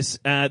about this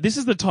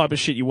is the type of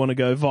shit you want to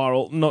go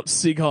viral, not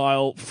Sig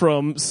Heil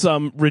from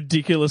some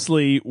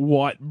ridiculously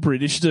white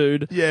British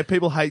dude. Yeah,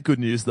 people hate good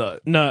news though.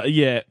 No,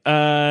 yeah,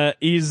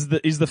 is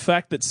the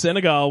fact that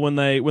Senegal, when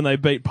they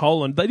beat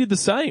Poland, they did the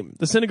same.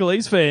 The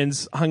Senegalese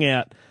fans hung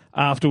out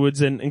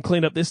afterwards and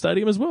cleaned up their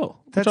stadium as well,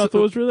 which I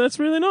thought that's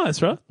really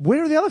nice, right?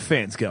 Where are the other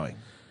fans going?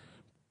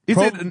 Is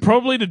it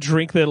Probably to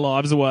drink their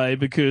lives away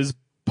because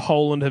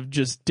Poland have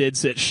just dead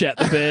set shat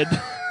the bed.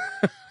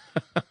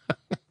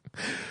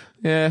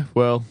 Yeah,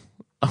 well,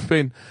 I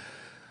mean,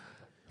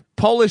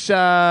 Polish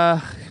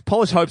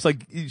hopes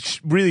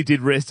really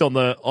did rest on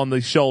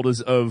the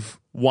shoulders of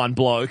one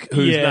bloke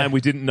whose Yeah. name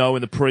we didn't know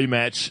in the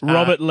pre-match,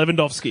 Robert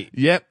Lewandowski.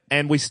 Yep,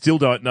 and we still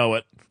don't know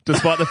it,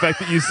 despite the fact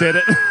that you said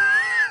it.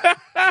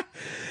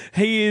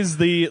 He is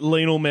the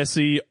Lionel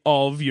Messi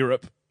of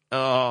Europe.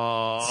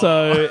 Oh,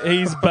 So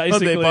he's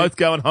basically they're both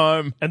going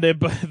home. and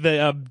they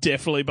are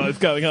definitely both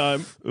going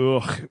home.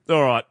 Ugh.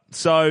 All right,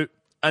 so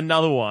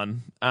another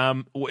one.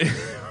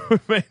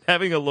 We've been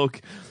having a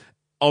look,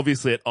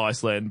 obviously, at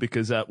Iceland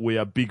because we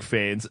are big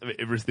fans of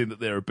everything that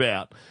they're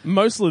about.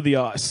 Mostly the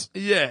ice.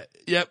 Yeah,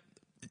 yep.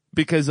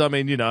 Because, I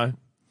mean,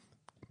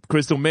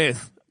 crystal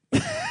meth.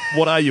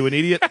 What are you, an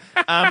idiot?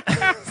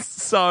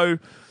 So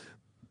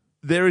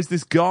there is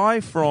this guy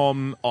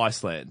from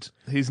Iceland.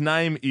 His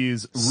name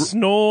is...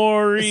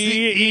 Snorri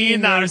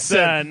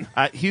Einarsson.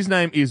 His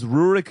name is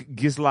Rurik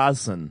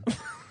Gislason.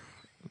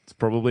 It's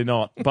probably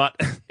not. But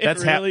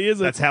really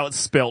isn't. That's how it's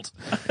spelt.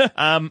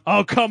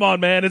 Oh, come on,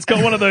 man. It's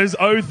got one of those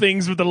O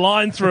things with the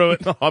line through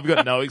it. I've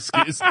got no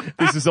excuse.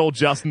 This is all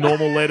just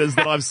normal letters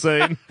that I've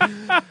seen.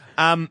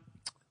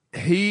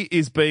 He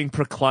is being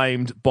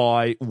proclaimed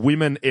by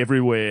women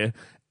everywhere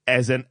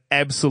as an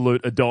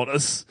absolute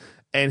Adonis.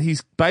 And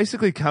he's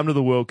basically come to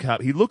the World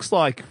Cup. He looks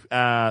like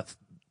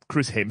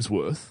Chris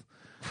Hemsworth.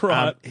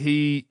 Right.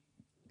 He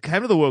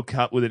came to the World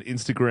Cup with an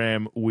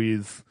Instagram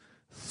with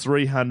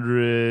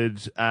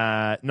 30,000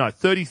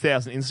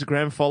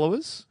 Instagram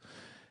followers.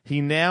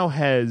 He now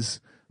has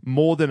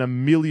more than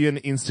 1 million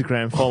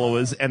Instagram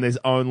followers, and there's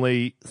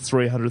only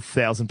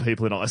 300,000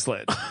 people in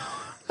Iceland.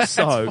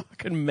 So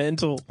fucking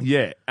mental.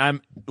 yeah,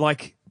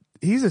 like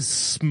he's a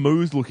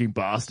smooth looking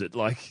bastard.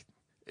 Like,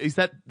 is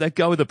that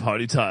guy with a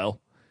ponytail?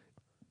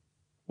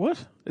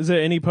 What? Is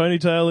there any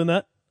ponytail in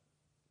that?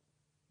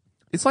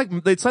 It's like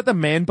the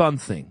man bun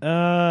thing.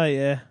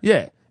 Yeah.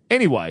 Yeah.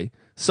 Anyway,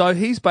 so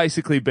he's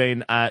basically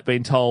been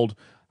told,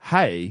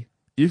 hey,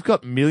 you've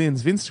got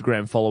millions of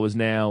Instagram followers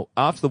now.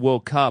 After the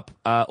World Cup,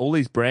 all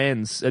these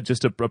brands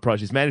just approach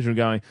his manager and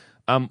going,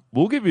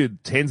 we'll give you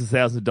tens of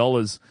thousands of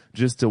dollars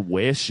just to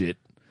wear shit.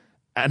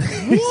 And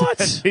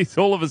he's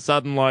all of a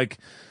sudden like,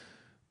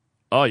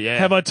 oh yeah.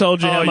 Have I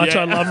told you how much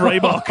I love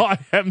Reebok? I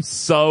am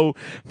so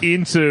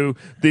into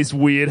this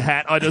weird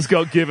hat I just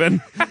got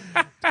given.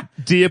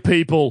 Dear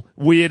people,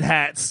 weird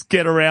hats,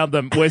 get around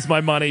them. Where's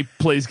my money?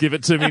 Please give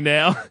it to me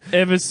now.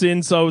 Ever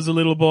since I was a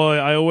little boy,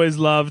 I always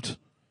loved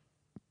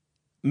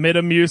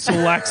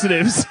Metamucil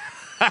laxatives.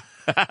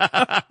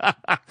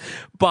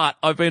 But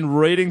I've been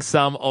reading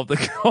some of the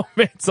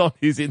comments on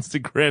his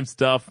Instagram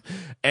stuff,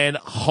 and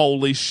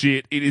holy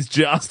shit, it is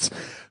just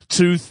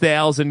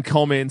 2,000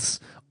 comments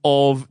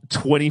of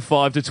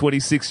 25 to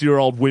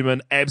 26-year-old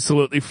women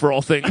absolutely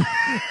frothing.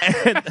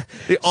 And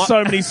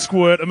so many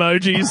squirt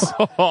emojis.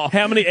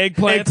 How many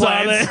eggplants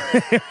are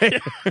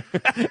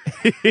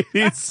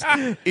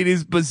there? It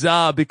is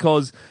bizarre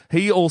because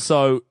he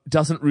also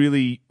doesn't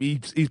really,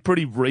 he's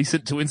pretty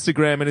recent to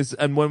Instagram,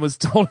 and when was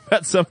told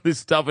about some of this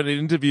stuff in an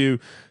interview,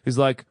 he's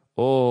like,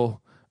 oh,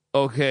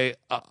 okay,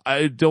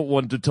 I don't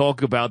want to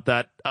talk about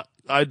that.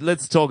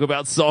 Let's talk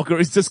about soccer.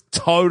 He's just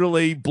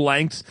totally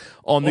blanked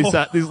on this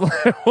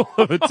level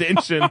of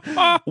attention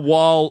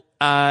while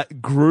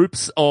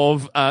groups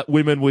of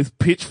women with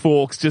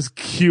pitchforks just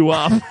queue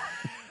up.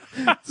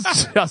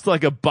 It's just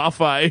like a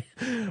buffet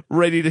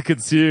ready to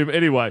consume.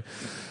 Anyway,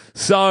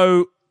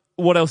 so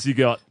what else you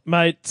got?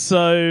 Mate,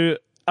 so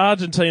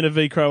Argentina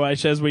v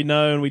Croatia, as we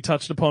know and we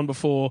touched upon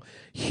before,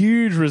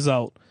 huge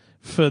result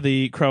for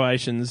the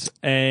Croatians,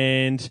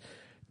 and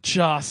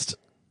just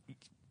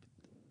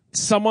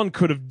someone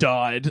could have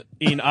died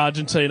in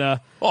Argentina,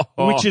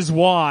 which is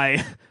why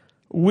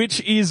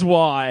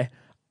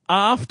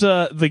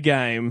after the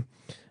game,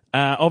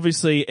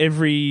 obviously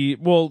every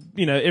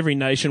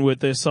nation with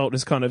their salt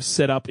is kind of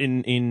set up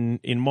in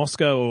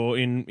Moscow or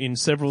in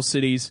several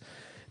cities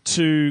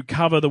to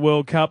cover the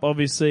World Cup.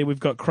 Obviously, we've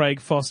got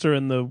Craig Foster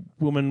and the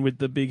woman with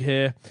the big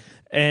hair,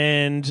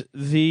 and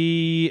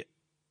the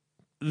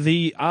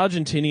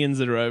Argentinians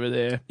that are over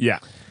there. Yeah.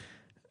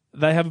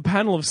 They have a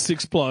panel of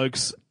 6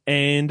 blokes,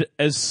 and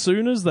as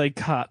soon as they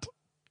cut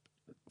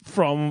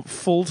from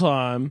full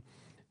time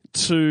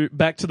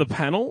back to the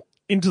panel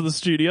into the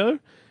studio,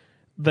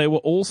 they were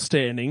all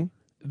standing,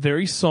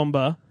 very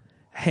somber,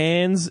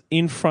 hands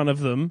in front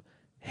of them,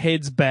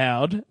 heads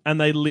bowed, and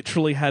they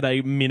literally had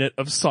a minute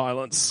of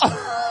silence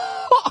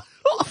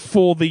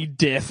for the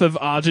death of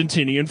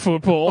Argentinian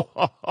football.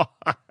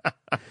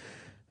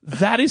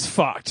 That is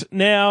fucked.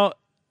 Now,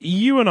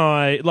 you and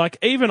I, like,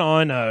 even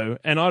I know,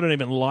 and I don't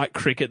even like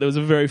cricket. There was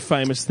a very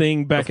famous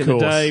thing back in the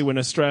day when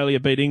Australia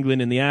beat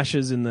England in the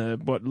Ashes in the,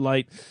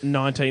 late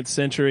 19th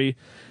century.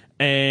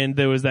 And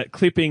there was that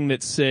clipping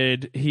that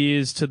said,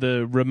 here's to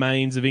the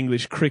remains of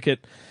English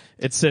cricket,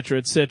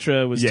 etc.,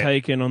 was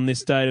taken on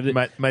this date.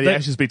 May the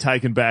Ashes be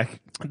taken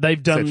back.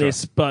 They've done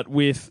this, but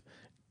with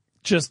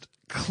just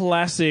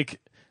classic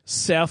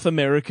South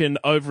American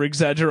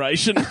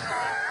over-exaggeration.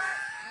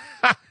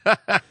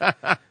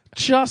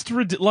 Just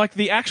like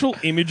the actual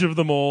image of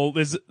them all,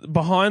 there's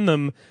behind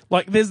them,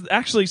 like there's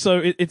actually,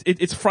 so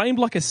it's framed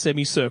like a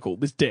semicircle,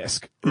 this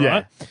desk,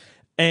 right? Yeah.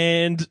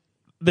 And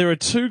there are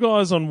 2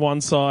 guys on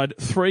one side,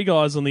 3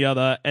 guys on the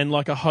other, and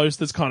like a host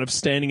that's kind of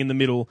standing in the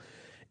middle.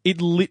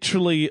 It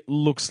literally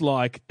looks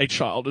like a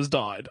child has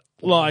died.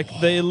 Like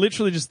they're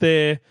literally just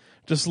there,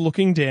 just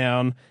looking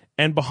down,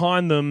 and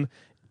behind them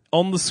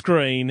on the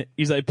screen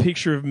is a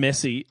picture of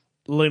Messi,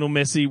 Lionel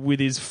Messi,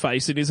 with his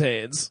face in his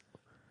hands.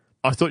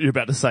 I thought you were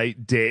about to say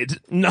dead.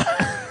 No.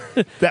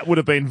 That would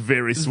have been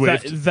very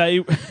swift.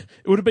 It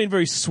would have been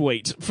very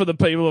sweet for the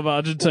people of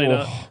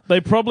Argentina. Oh.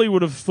 They probably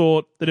would have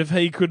thought that if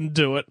he couldn't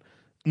do it,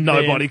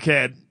 nobody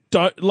can.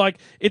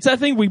 It's that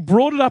thing, we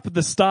brought it up at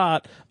the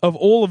start of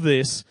all of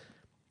this.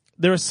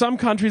 There are some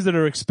countries that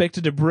are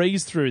expected to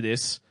breeze through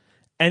this,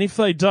 and if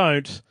they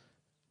don't,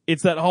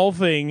 it's that whole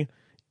thing,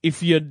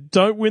 if you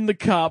don't win the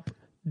cup,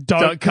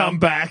 don't come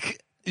back.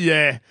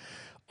 Yeah.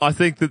 I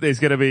think that there's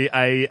going to be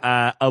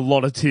a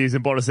lot of tears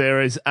in Buenos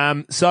Aires.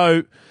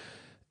 So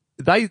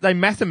they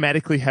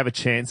mathematically have a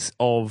chance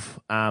of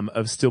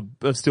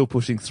still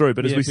pushing through,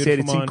 but as Yeah, we said,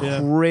 it's beautiful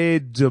mind,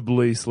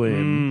 incredibly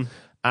slim.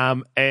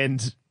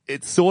 And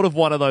it's sort of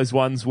one of those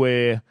ones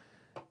where,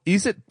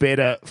 is it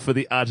better for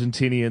the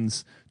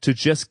Argentinians to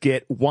just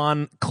get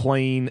one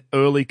clean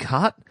early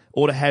cut,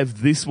 or to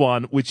have this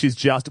one, which is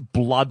just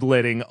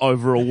bloodletting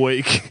over a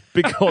week?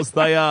 Because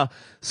they are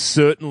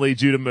certainly,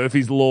 due to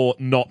Murphy's Law,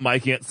 not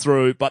making it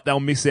through, but they'll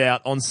miss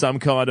out on some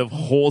kind of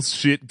horse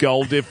shit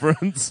goal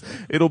difference.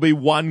 It'll be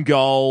one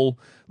goal.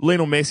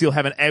 Lionel Messi will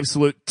have an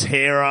absolute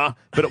terror,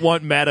 but it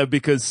won't matter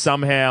because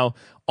somehow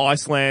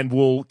Iceland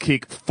will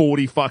kick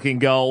 40 fucking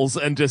goals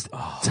and just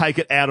take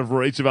it out of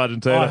reach of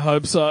Argentina. I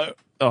hope so.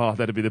 Oh,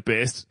 that'd be the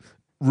best.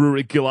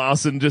 Rurik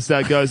Gilason just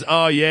goes,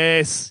 oh,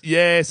 yes,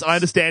 I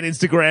understand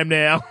Instagram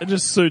now. It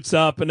just suits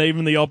up, and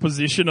even the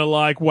opposition are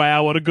like,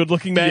 wow, what a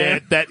good-looking man. Yeah,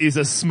 that is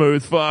a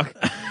smooth fuck.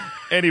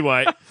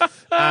 Anyway,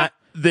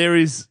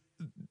 there's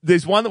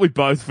one that we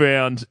both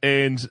found,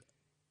 and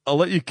I'll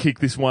let you kick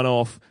this one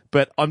off,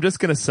 but I'm just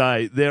going to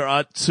say there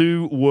are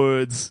two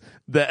words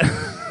that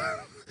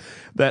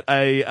that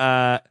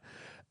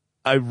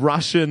a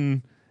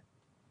Russian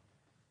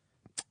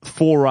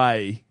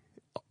foray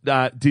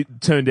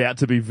turned out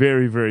to be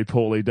very, very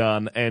poorly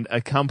done, and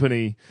a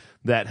company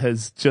that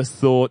has just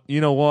thought, you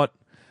know what,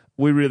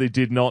 we really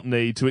did not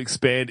need to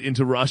expand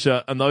into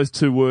Russia, and those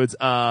two words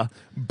are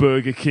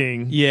Burger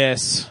King.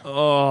 Yes.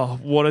 Oh,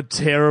 what a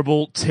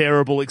terrible,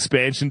 terrible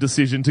expansion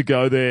decision to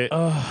go there.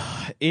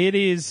 It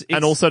is.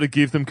 And also to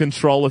give them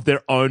control of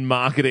their own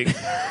marketing.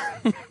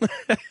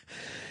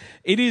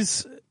 It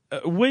is.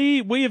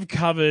 We have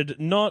covered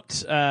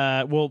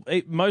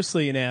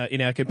mostly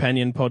in our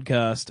companion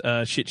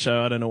podcast, Shit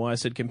Show. I don't know why I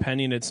said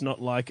companion. It's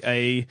not like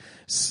a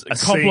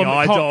seeing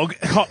eye dog.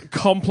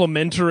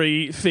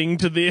 Complementary thing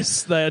to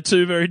this. They are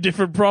two very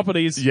different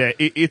properties. Yeah,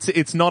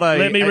 it's not a.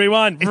 Let me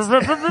rewind.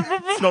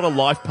 It's not a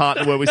life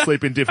partner where we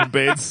sleep in different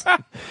beds.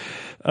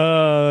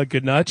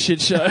 Good night,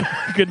 Shit Show.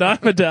 Good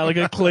night,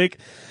 Metallica. Click.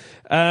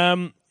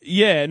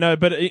 Yeah, no,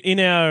 but in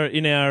our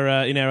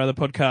other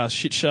podcast,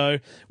 Shit Show,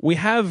 we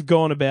have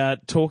gone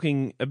about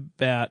talking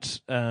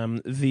about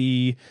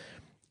the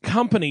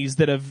companies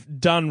that have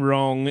done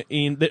wrong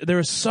there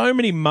are so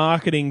many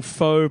marketing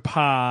faux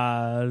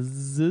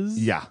pas.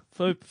 Yeah.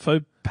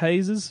 Faux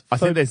pases? I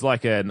think there's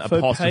like an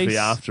apostrophe pace.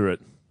 After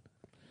it.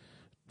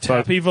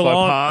 Tapi Faux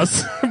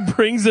Volant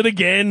brings it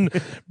again,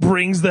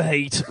 brings the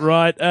heat,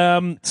 right?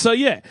 So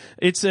yeah,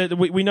 it's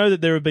we know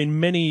that there have been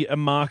many a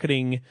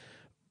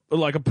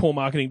poor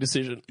marketing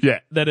decision. Yeah.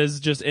 That has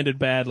just ended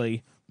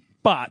badly.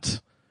 But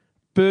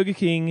Burger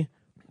King,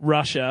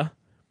 Russia.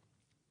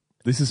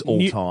 This is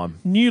all time.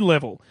 New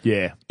level.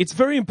 Yeah. It's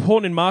very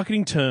important in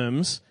marketing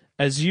terms,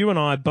 as you and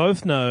I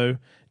both know,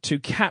 to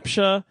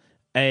capture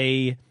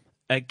a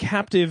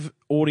captive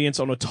audience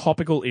on a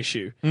topical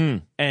issue.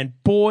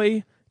 And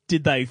boy,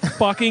 did they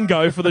fucking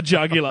go for the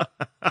jugular.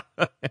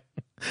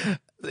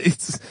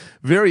 It's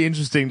very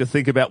interesting to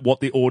think about what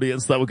the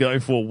audience they were going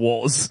for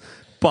was.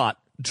 But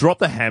drop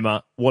the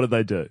hammer. What did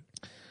they do?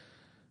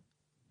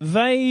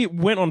 They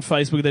went on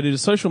Facebook. They did a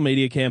social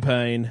media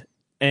campaign,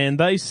 and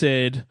they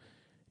said,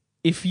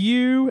 if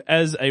you,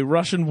 as a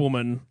Russian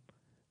woman,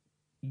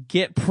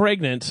 get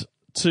pregnant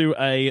to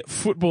a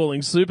footballing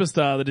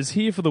superstar that is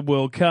here for the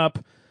World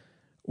Cup,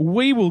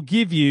 we will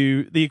give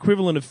you the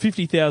equivalent of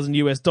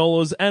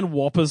 $50,000 and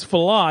Whoppers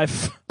for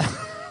life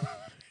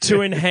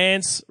to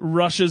enhance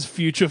Russia's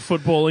future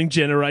footballing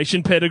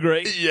generation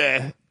pedigree.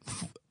 Yeah.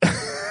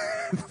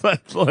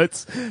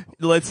 let's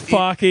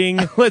fucking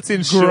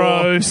ensure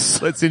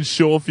gross. Let's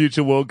ensure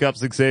future World Cup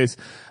success.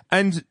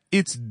 And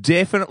it's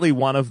definitely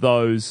one of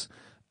those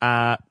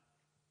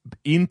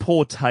in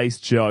poor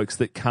taste jokes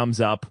that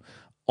comes up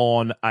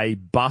on a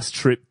bus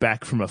trip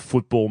back from a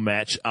football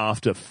match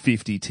after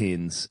 50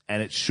 tins,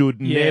 and it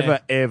should never,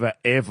 ever,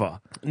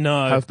 ever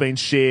have been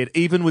shared,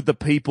 even with the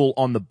people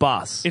on the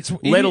bus,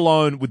 let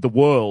alone with the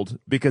world,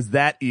 because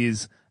that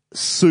is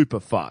super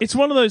fucked. It's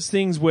one of those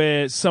things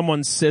where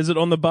someone says it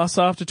on the bus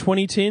after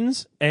 20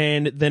 tins,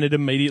 and then it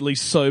immediately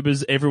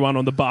sobers everyone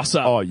on the bus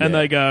up. Oh, yeah. And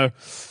they go,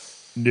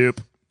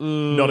 nope,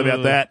 not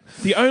about that.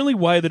 The only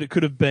way that it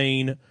could have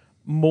been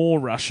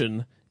more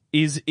Russian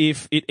is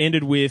if it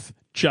ended with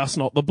just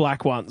not the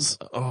black ones.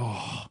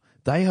 Oh,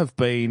 they have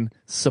been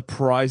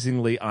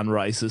surprisingly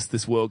unracist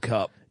this World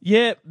Cup.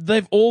 Yeah,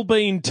 they've all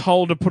been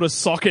told to put a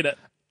sock in it.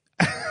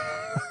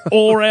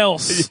 Or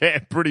else. Yeah,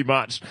 pretty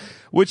much.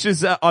 Which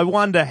is, I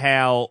wonder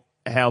how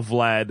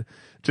Vlad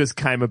just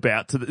came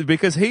about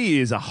because he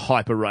is a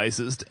hyper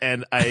racist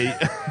and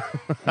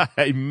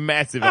a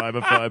massive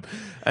homophobe.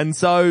 And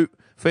so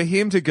for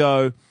him to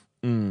go,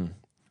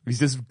 he's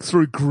just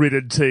through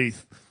gritted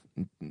teeth,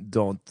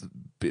 don't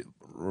be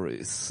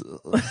racist.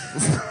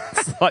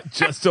 It's like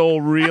just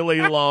all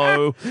really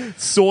low,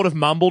 sort of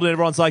mumbled, and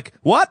everyone's like,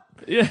 what?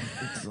 Yeah.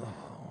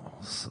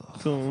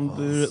 Don't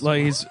do it.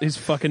 Like his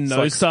fucking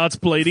nose starts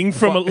bleeding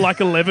from like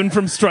 11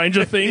 from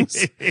Stranger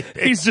Things.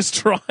 He's just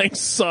trying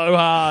so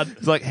hard.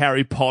 It's like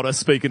Harry Potter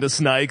speaking to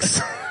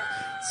snakes.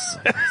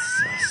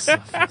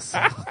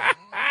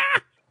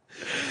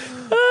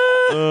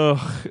 Ugh.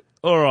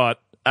 All right.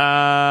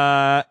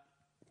 I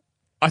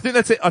think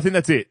that's it.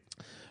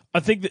 I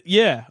think that,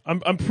 yeah,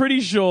 I'm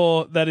pretty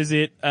sure that is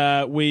it.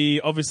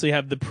 We obviously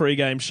have the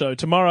pre-game show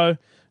tomorrow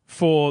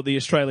for the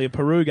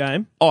Australia-Peru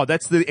game. Oh,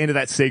 that's the end of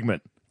that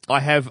segment. I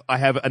have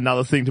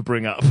another thing to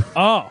bring up.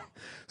 Oh.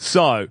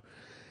 So,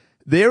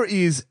 there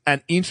is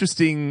an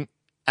interesting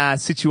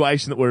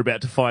situation that we're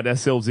about to find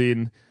ourselves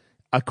in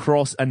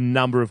across a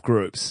number of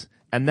groups,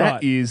 and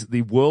that is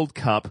the World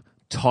Cup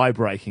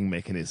tie-breaking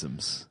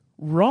mechanisms.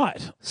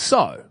 Right.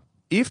 So,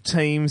 if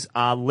teams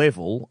are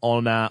level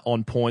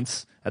on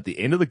points at the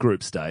end of the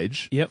group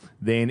stage,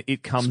 then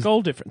it comes it's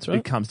goal difference, right?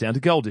 It comes down to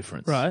goal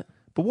difference. Right.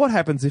 But what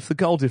happens if the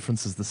goal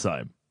difference is the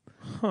same?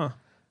 Huh.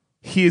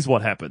 Here's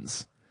what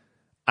happens.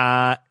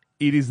 It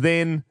is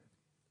then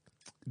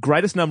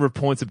greatest number of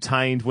points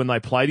obtained when they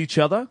played each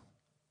other.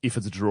 If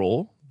it's a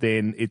draw,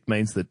 then it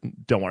means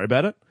that don't worry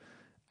about it.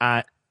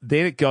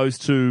 Then it goes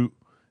to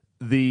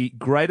the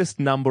greatest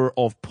number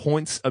of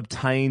points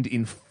obtained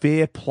in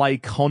fair play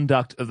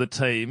conduct of the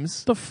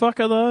teams. The fuck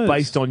are those?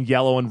 Based on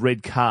yellow and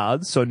red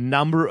cards. So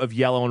number of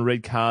yellow and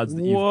red cards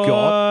that you've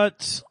got.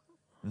 What?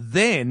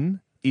 Then,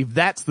 if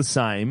that's the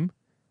same,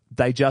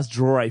 they just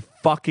draw a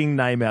fucking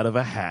name out of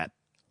a hat.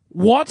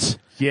 What?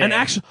 Yeah.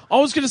 I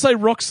was going to say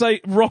rock,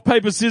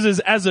 paper, scissors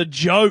as a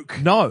joke.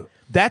 No.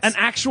 That's an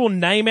actual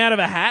name out of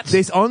a hat?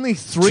 There's only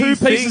two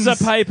pieces of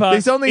paper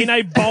in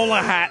a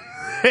bowler hat.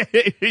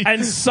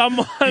 And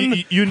someone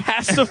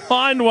has to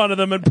find one of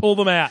them and pull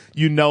them out.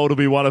 You know it'll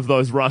be one of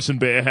those Russian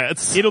bear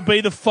hats. It'll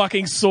be the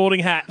fucking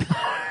sorting hat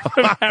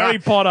from Harry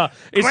Potter.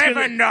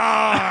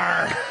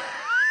 Gryffindor!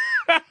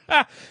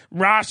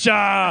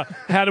 Russia!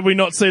 How did we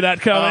not see that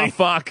coming? Oh,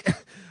 fuck.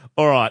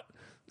 All right.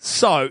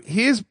 So,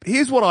 here's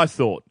what I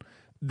thought.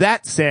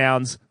 That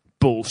sounds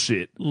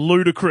bullshit.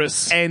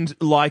 Ludicrous. And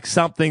like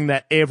something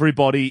that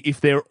everybody, if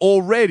they're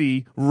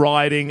already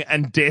rioting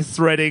and death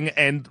threatening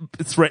and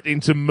threatening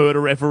to murder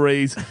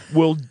referees,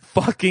 will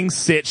fucking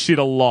set shit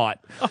alight.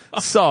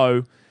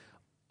 So,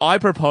 I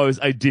propose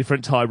a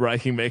different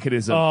tie-breaking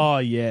mechanism. Oh,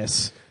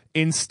 yes.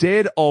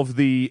 Instead of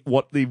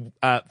what the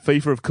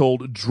FIFA have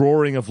called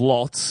drawing of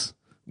lots,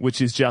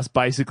 which is just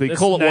basically,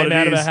 call it what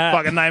it is,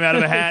 fucking name out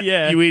of a hat,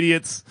 yeah. You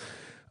idiots.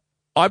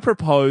 I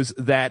propose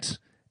that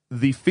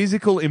the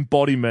physical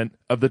embodiment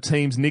of the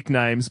team's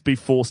nicknames be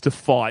forced to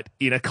fight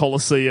in a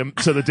coliseum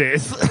to the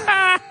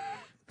death.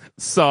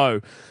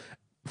 So,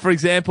 for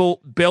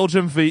example,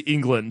 Belgium v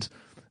England.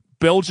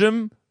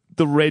 Belgium,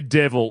 the Red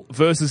Devil,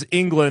 versus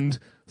England,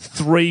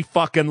 3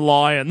 fucking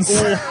lions.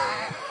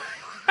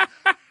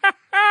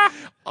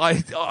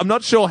 I'm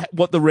not sure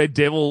what the Red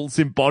Devil's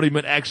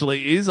embodiment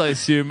actually is. I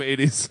assume it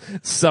is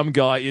some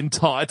guy in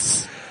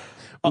tights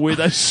with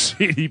a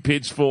shitty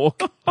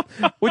pitchfork,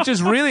 which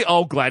is really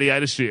old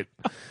gladiator shit.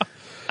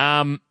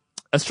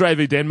 Australia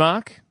v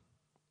Denmark,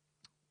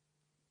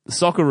 the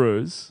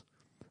Socceroos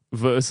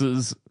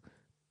versus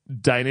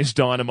Danish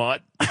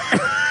Dynamite.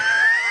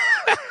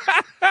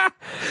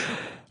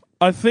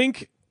 I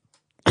think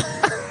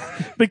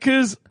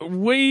because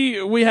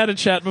we had a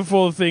chat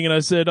before the thing and I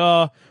said,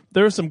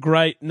 there are some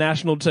great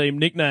national team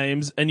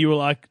nicknames, and you were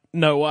like,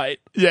 no, wait.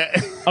 Yeah.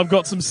 I've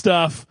got some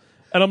stuff.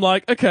 And I'm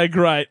like, okay,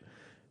 great.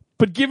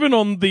 But given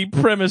on the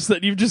premise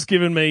that you've just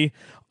given me,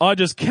 I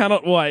just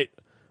cannot wait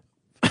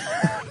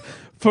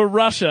for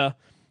Russia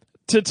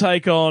to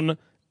take on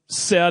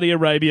Saudi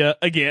Arabia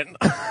again.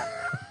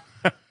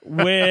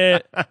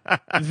 Where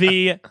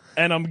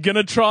and I'm going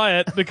to try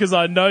it because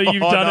I know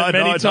you've done it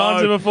many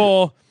times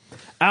before,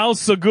 Al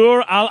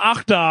Sagur Al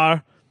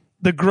Akhdar,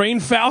 the Green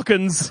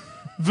Falcons,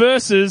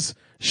 versus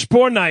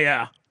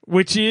Spornaya,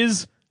 which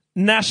is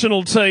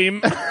national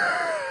team.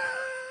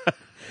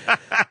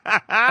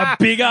 A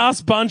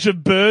big-ass bunch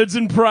of birds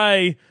and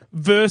prey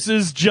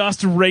versus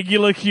just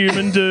regular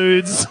human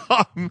dudes.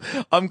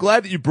 I'm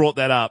glad that you brought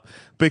that up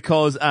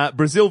because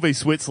Brazil v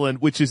Switzerland,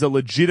 which is a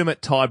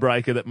legitimate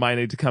tiebreaker that may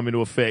need to come into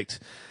effect.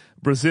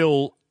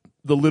 Brazil,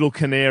 the little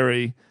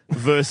canary,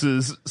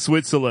 versus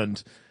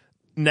Switzerland,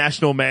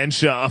 national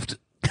manshaft.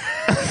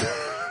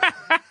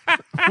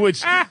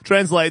 Which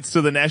translates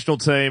to the national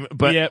team,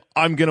 but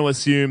I'm going to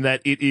assume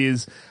that it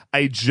is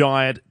a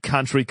giant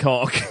country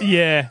cock.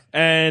 Yeah,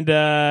 and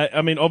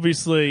I mean,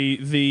 obviously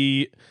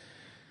the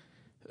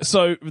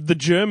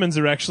Germans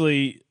are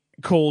actually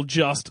called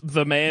just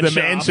the manshaft.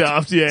 The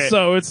manshaft, yeah.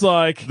 So it's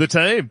like the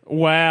team.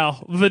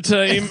 Wow, the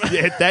team.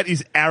 Yeah, that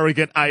is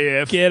arrogant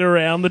AF. Get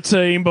around the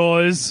team,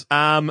 boys.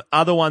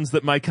 Other ones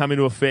that may come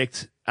into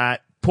effect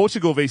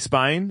Portugal v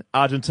Spain,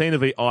 Argentina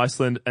v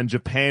Iceland, and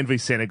Japan v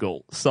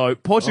Senegal. So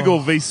Portugal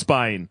v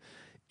Spain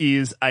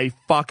is a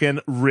fucking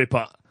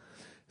ripper.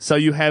 So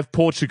you have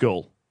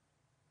Portugal,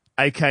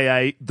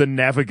 aka the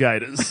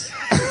Navigators,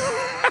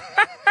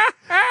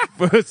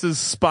 versus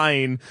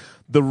Spain,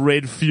 the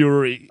Red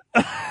Fury,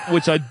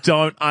 which I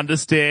don't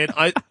understand.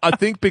 I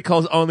think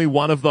because only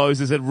one of those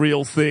is a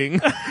real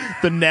thing,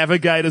 the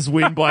Navigators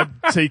win by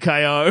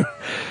TKO.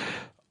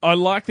 I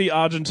like the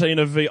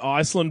Argentina v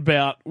Iceland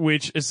bout,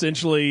 which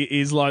essentially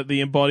is like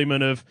the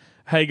embodiment of,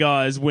 hey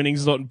guys,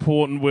 winning's not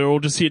important, we're all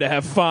just here to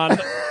have fun,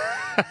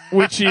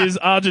 which is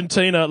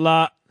Argentina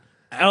La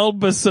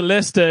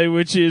Albiceleste,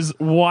 which is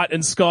white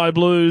and sky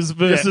blues,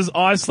 versus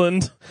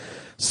Iceland,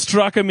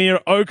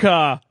 Struckamir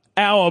Oka,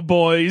 our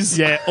boys.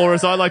 Yeah, or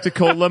as I like to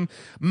call them,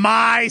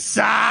 my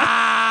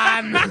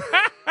son!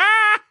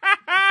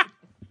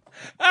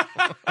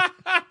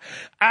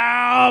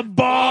 Our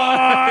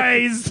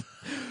boys!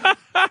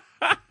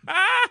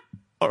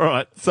 All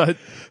right, so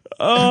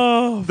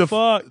Oh,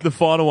 fuck. the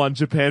final one,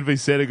 Japan v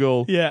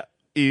Senegal, Yeah.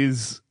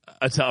 is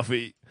a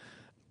toughie.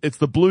 It's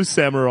the Blue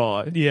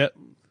Samurai Yeah.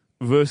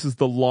 versus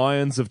the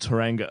Lions of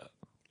Teranga.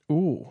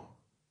 Ooh.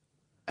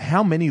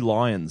 How many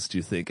lions do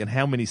you think, and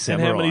how many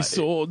samurai? And how many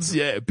swords?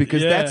 Yeah,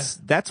 because Yeah.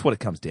 that's what it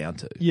comes down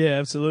to. Yeah,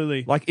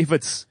 absolutely. Like if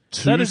it's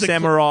two That is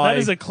samurai, that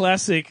is a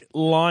classic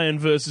lion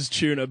versus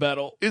tuna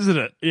battle. isn't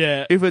it?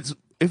 Yeah. If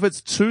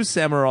it's two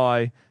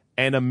samurai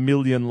and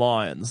 1,000,000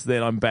 lions,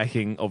 then I'm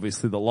backing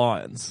obviously the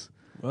lions.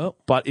 Well,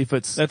 But if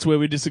it's that's where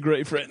we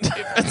disagree, friend.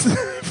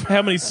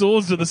 How many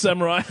swords do the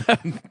samurai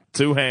have?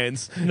 two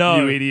hands, No.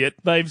 you idiot.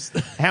 They've...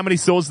 How many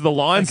swords do the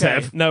lions Okay,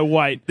 have? no,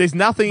 wait. There's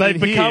nothing They've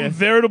in become here.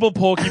 veritable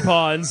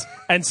porcupines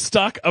and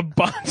stuck a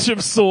bunch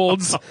of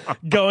swords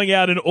going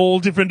out in all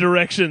different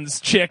directions.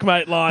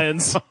 Checkmate,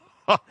 lions.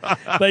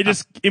 They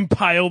just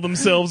impale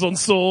themselves on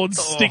swords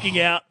sticking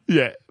out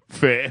Yeah,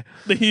 fair.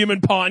 the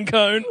human pine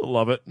cone.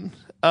 Love it.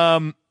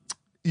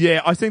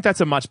 Yeah, I think that's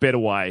a much better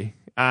way.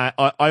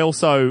 I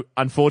also,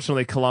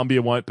 unfortunately,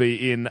 Colombia won't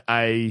be in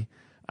a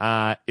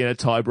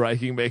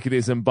tie-breaking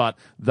mechanism, but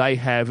they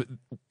have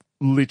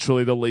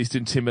literally the least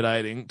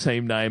intimidating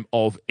team name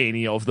of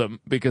any of them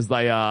because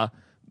they are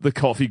the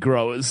coffee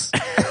growers.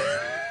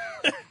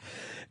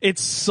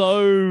 It's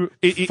so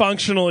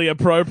functionally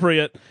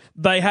appropriate.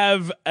 They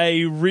have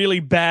a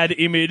really bad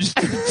image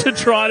to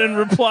try and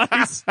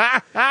replace.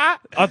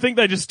 I think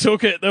they just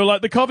took it. They were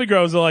like, the coffee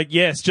growers are like,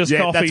 yes, just Yeah,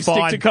 coffee, that's stick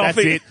fine. to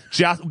coffee.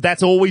 That's it.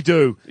 That's all we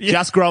do.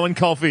 Just growing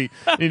coffee.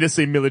 You just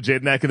see Mila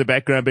Jednak in the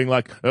background being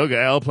like, okay,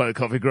 I'll play the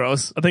coffee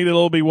growers. I think they'll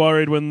all be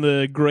worried when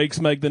the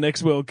Greeks make the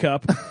next World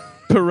Cup.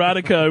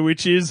 Piratico,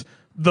 which is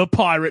the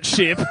pirate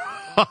ship.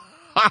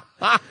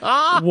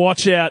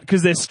 Watch out,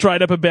 because they're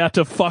straight up about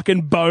to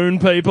fucking bone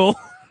people.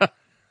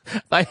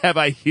 They have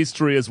a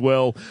history as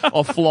well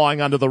of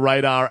flying under the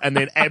radar and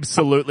then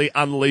absolutely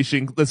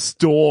unleashing the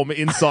storm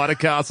inside a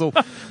castle.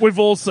 We've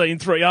all seen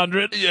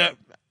 300. Yeah.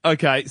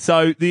 Okay,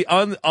 so the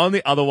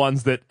only other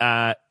ones that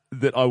I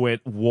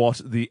went,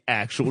 what the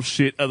actual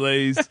shit are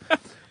these?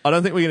 I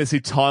don't think we're going to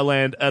see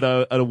Thailand at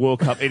a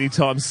World Cup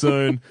anytime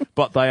soon,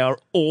 but they are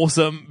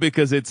awesome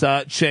because it's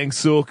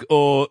Changsuk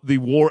or the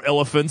War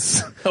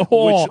Elephants,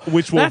 Oh,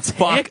 which will that's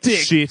fuck hectic.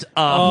 shit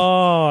up.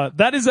 Oh,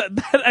 that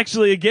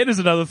actually again is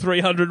another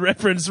 300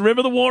 reference.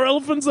 Remember the war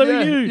elephants? They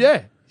were huge.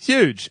 Yeah,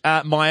 huge.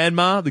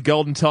 Myanmar, the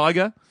Golden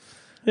Tiger.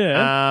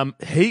 Yeah.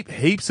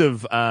 Heaps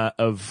of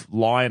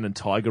lion and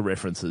tiger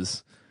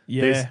references.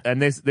 Yeah.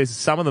 There's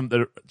some of them that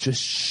are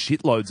just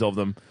shitloads of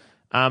them.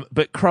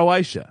 But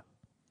Croatia,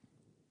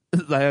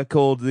 they are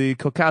called the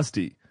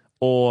Kokasti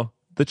or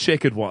the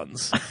checkered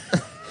ones.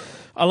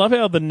 I love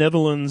how the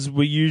Netherlands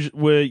they used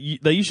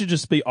to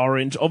just be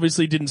orange.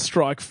 Obviously didn't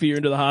strike fear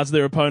into the hearts of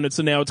their opponents,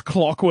 and now it's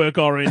clockwork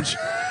orange.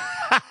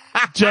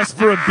 Just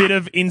for a bit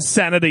of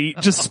insanity,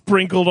 just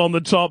sprinkled on the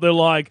top. They're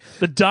like,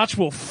 the Dutch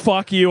will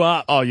fuck you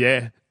up. Oh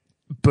yeah,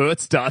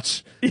 Bert's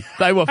Dutch.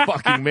 They were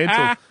fucking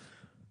mental.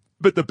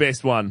 But the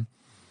best one.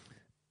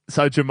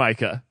 So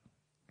Jamaica.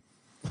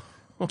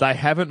 They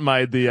haven't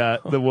made the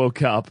World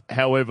Cup.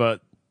 However,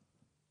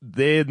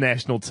 their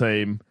national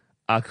team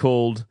are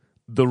called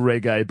the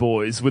Reggae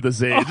Boys with a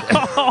Z.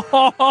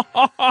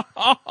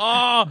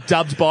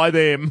 Dubbed by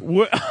them.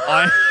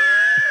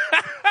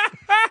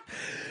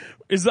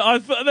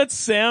 That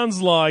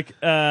sounds like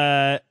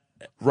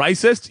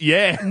Racist?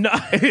 Yeah. no.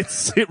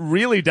 It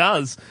really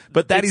does.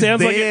 But that It is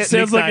sounds like their it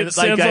sounds like nickname it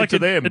that they sounds gave like to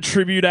them. a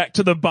tribute act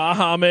to the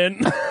Baha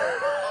Men.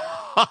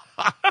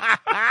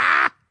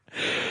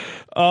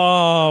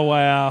 Oh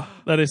wow,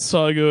 that is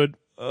so good.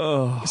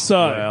 Oh, So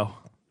wow.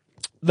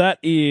 that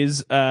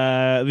is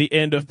the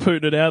end of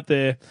putting it out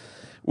there,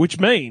 which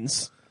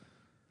means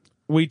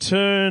we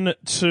turn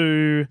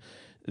to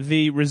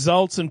the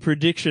results and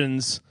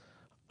predictions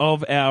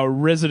of our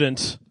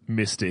resident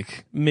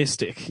Mystic.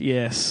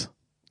 Yes.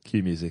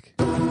 Cue music.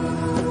 Crackle,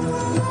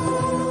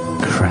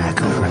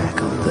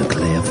 the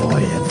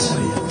clairvoyant.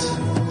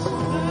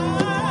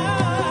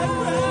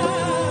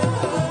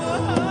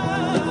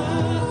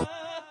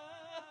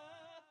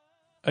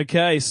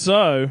 Okay,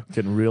 so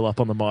Getting real up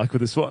on the mic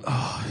with this one.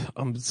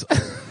 I'm just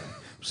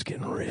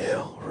getting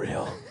real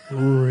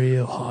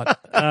hot.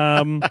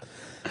 I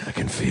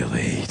can feel the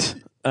heat.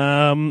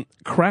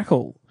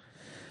 Crackle,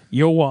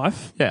 your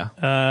wife,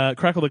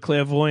 Crackle the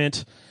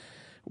clairvoyant,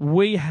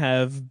 we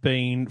have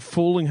been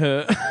fooling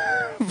her for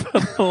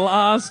the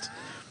last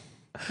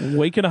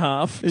week and a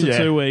half to Yeah.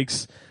 2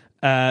 weeks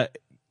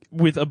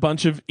with a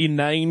bunch of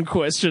inane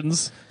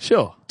questions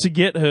Sure. to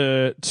get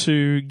her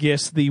to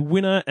guess the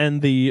winner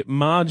and the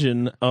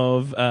margin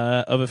of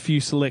a few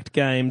select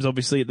games,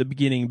 obviously at the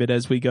beginning, but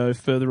as we go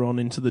further on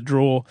into the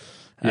draw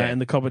and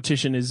the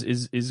competition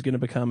is going to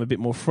become a bit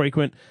more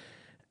frequent.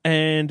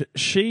 And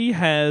she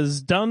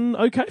has done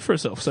okay for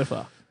herself so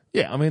far.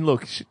 Yeah, I mean,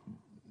 look,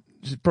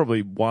 she's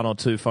probably 1 or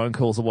 2 phone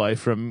calls away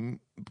from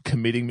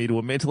committing me to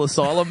a mental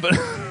asylum,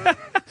 but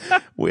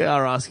we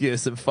are asking her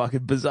some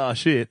fucking bizarre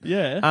shit.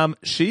 Yeah.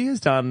 She has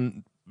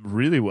done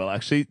really well,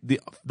 actually.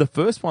 The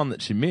first one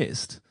that she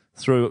missed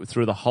through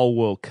the whole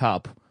World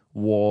Cup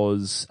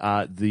was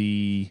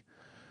the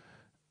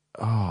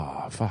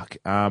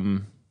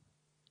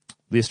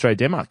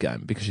Australia-Denmark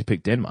game, because she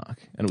picked Denmark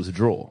and it was a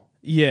draw.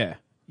 Yeah.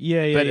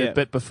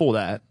 But before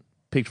that,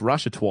 picked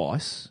Russia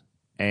twice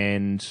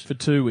and For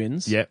 2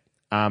 wins. yep,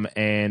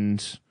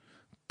 and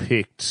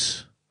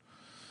picked.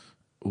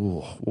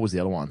 What was the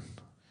other one?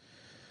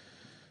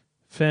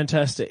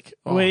 Fantastic.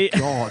 Oh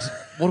God,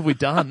 what have we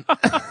done?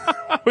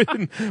 we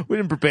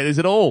didn't prepare this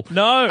at all.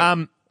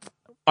 No.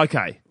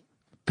 Okay,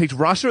 picked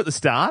Russia at the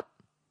start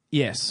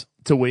Yes.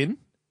 to win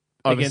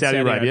over Against Saudi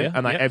Saudi Arabia, Arabia,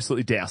 and they yep.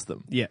 absolutely doused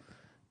them. Yeah.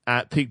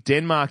 Picked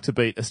Denmark to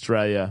beat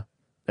Australia.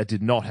 That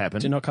did not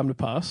happen. Did not come to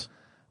pass.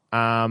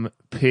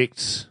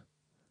 Picked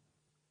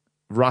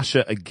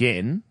Russia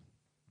again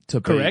to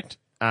beat. Correct.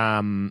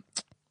 Not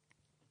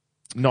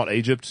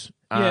Egypt.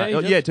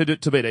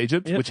 Egypt. To beat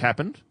Egypt, Yep. which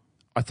happened.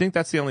 I think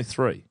that's the only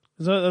 3.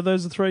 Are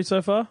those the 3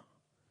 so far?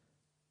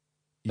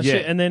 Yeah.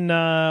 And then,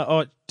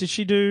 did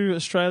she do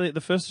Australia, the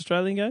first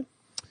Australian game?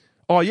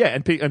 Oh yeah,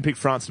 and picked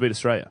France to beat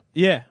Australia.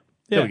 Yeah.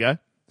 There we go.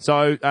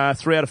 So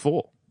 3 out of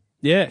 4.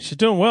 Yeah, she's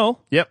doing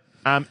well. Yep.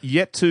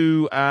 Yet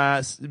to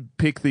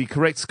pick the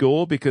correct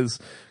score, because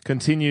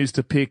continues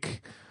to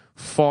pick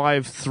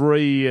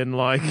 5-3 and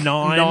like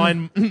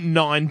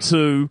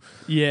 9-2.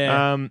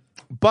 Yeah.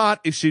 But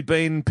if she'd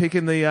been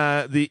picking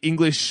the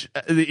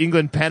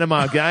England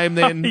Panama game,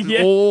 then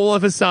Yeah. all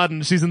of a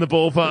sudden she's in the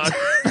ballpark.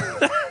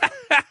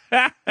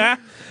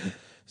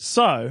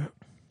 So,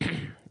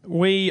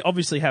 we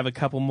obviously have a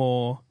couple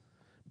more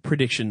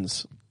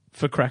predictions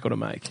for Crackle to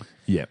make.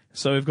 Yep.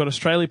 So we've got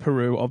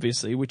Australia-Peru,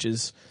 obviously, which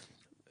is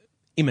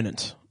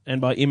imminent.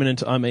 And by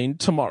imminent, I mean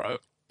tomorrow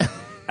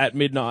at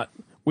midnight,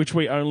 which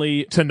we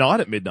only Tonight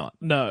at midnight.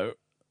 know.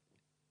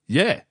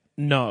 Yeah.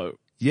 No.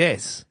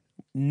 Yes.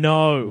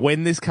 No.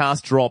 When this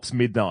cast drops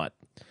midnight.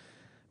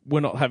 We're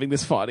not having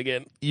this fight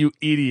again. You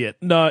idiot.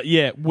 No,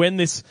 yeah. We're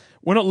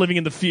not living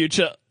in the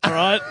future, all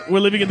right? We're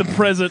living in the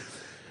present.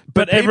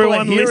 But people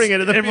everyone are hearing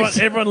it in the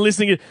future. everyone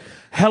listening,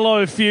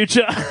 hello,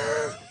 future.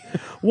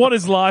 What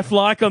is life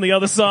like on the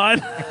other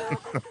side?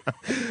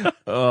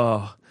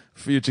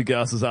 Future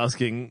Gus is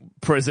asking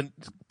present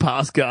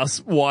past Gus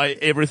why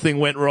everything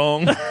went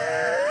wrong.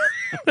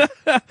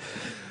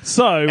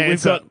 So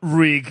We've got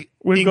rig,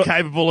 we've got-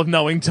 incapable of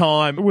knowing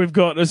time. we've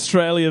got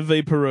Australia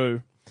v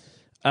Peru,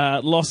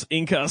 Los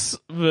Incas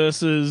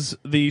versus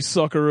the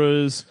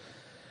Socceroos.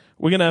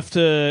 We're gonna have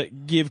to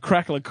give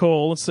Crackle a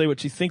call. Let's see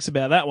what she thinks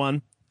about that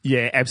one.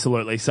 Yeah,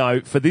 absolutely.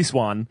 So for this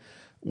one,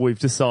 we've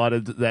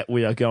decided that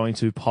we are going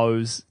to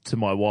pose to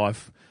my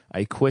wife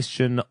a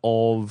question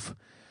of,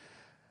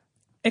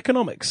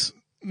 Economics.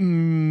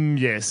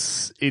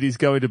 yes, it is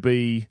going to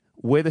be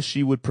whether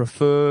she would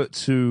prefer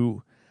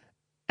to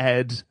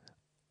add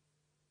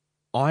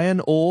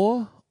iron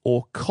ore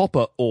or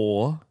copper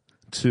ore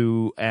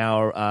to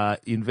our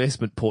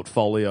investment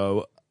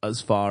portfolio as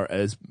far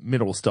as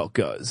mineral stock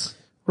goes.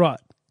 Right.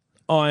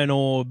 Iron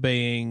ore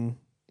being,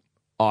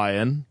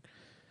 Iron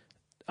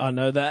I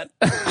know that.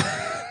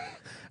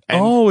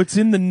 Oh, it's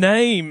in the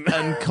name.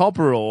 and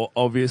copper ore,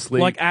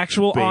 obviously. Like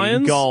actual being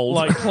irons? gold.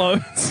 Like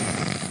clothes?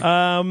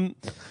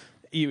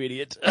 You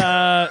idiot.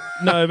 No,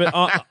 but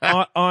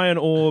iron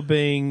ore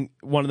being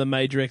one of the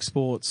major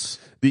exports.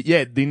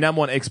 The number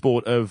one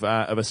export of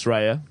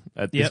Australia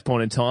at this Yep.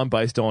 point in time,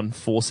 based on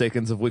 4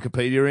 seconds of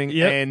Wikipediaing,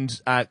 Yep.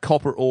 and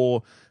copper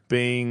ore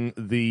being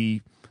the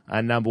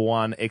number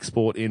one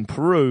export in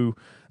Peru.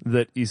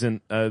 That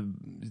isn't,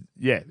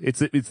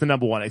 it's the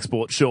number one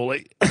export,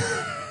 surely.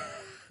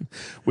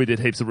 We did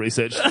heaps of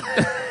research.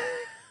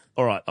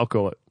 All right, I'll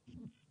call it.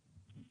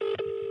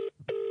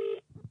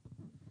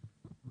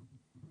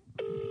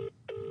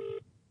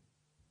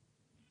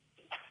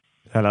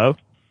 Hello?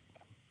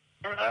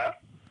 Hello?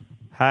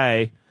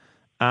 Hey.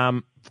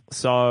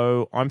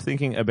 So I'm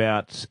thinking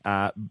about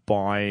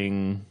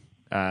buying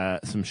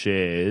some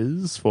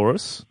shares for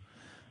us.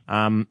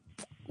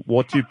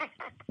 What do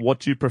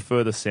you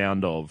prefer the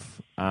sound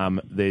of?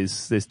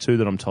 There's 2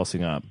 that I'm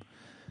tossing up.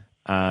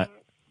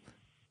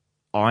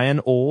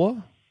 Iron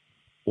ore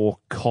or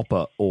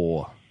copper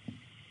ore?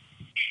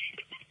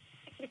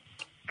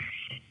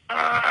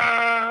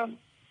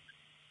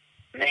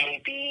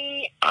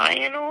 Maybe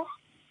iron ore?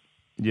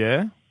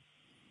 Yeah?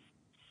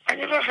 I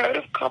never heard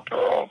of copper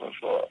ore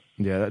before.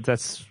 Yeah,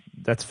 that's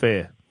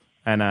fair.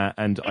 And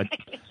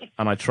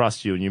I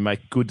trust you, and you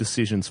make good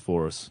decisions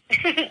for us.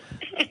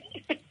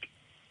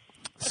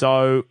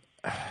 So,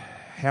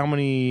 how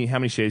many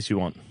shares do you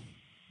want?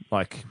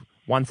 Like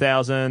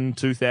 1,000,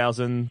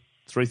 2,000,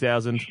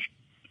 3,000?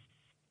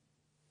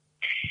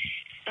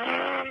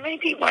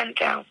 Maybe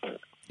 1,000.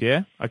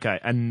 Yeah? Okay.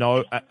 And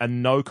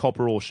no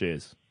copper ore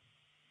shares.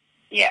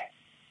 Yeah.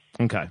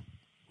 Okay.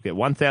 We'll get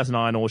 1,000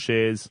 iron ore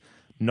shares,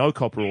 no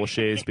copper ore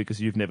shares because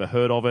you've never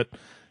heard of it.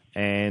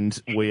 And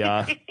we're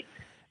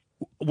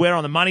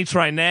on the money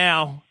train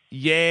now.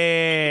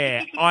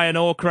 Yeah. Iron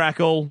ore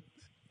crackle.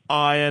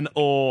 Iron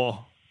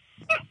ore.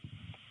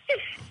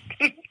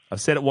 I've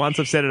said it once,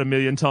 I've said it a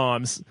million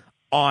times.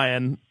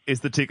 Iron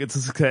is the ticket to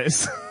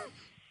success.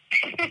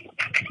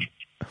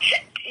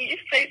 You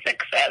say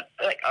success,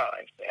 like, oh,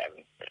 I'm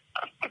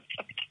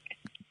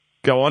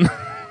Go on.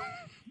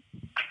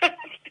 I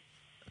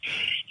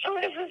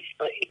was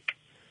asleep.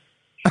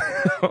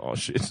 Oh,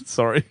 shit.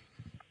 Sorry.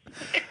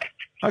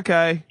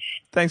 Okay.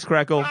 Thanks,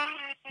 Crackle.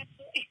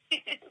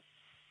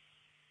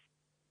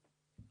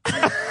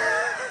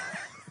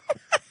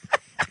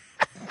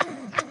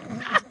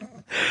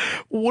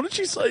 What did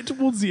she say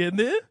towards the end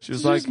there? She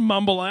was Did like, just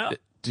mumble out.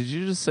 Did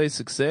you just say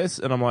success?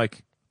 And I'm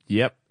like,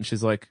 yep. And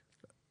she's like,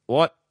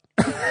 what?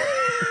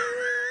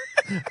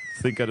 I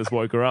think I just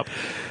woke her up.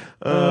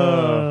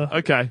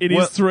 Okay. It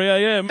is 3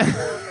 a.m.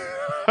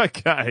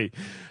 Okay.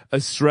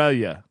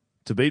 Australia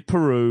to beat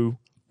Peru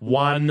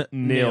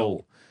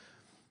 1-0.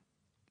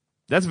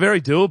 That's very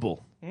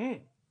doable.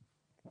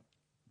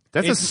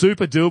 That's a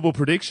super doable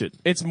prediction.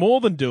 It's more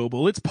than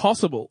doable. It's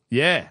possible.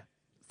 Yeah.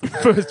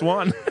 First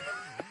one.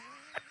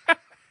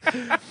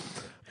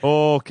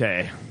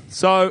 Okay.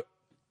 So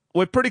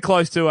we're pretty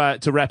close to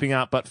wrapping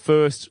up, but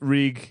first,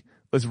 Rig,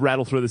 let's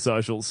rattle through the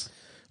socials.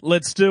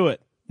 Let's do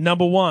it.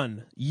 Number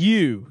 1,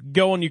 you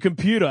go on your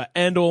computer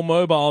and or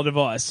mobile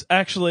device.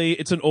 Actually,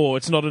 it's an or.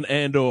 It's not an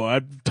and or.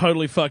 I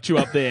totally fucked you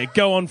up there.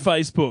 Go on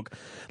Facebook.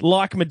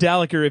 Like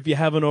Metallica if you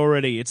haven't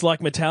already. It's like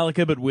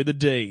Metallica but with a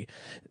D.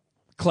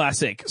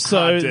 Classic.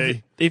 So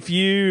D. if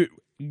you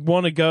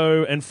want to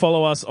go and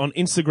follow us on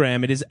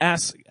Instagram, it is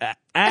ass.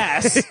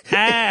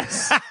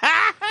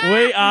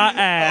 We are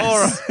ass. All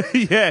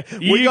right. Yeah.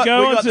 We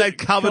got that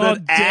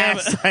coveted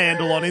ass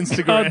handle on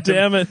Instagram. God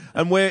damn it.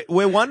 And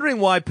we're wondering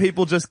why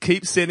people just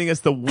keep sending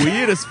us the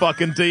weirdest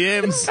fucking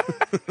DMs.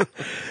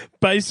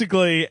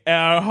 Basically,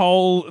 our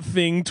whole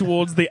thing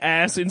towards the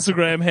ass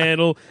Instagram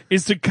handle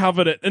is to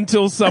covet it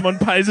until someone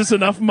pays us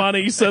enough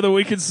money so that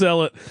we can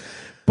sell it.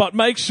 But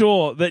make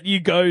sure that you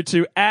go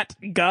to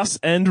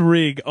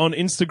 @GusAndRig on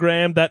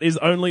Instagram. That is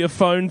only a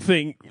phone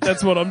thing.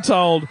 That's what I'm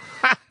told.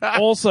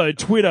 Also,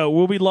 Twitter.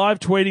 We'll be live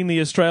tweeting the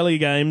Australia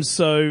games.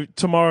 So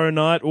tomorrow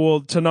night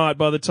or tonight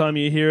by the time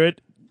you hear it,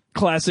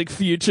 classic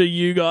future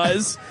you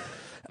guys,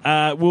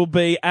 will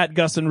be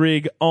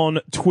 @GusAndRig on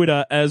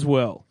Twitter as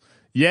well.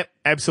 Yep,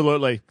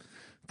 absolutely.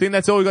 I think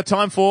that's all we've got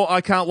time for. I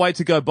can't wait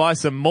to go buy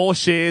some more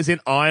shares in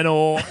iron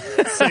ore.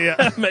 See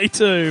ya. Me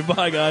too.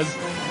 Bye, guys.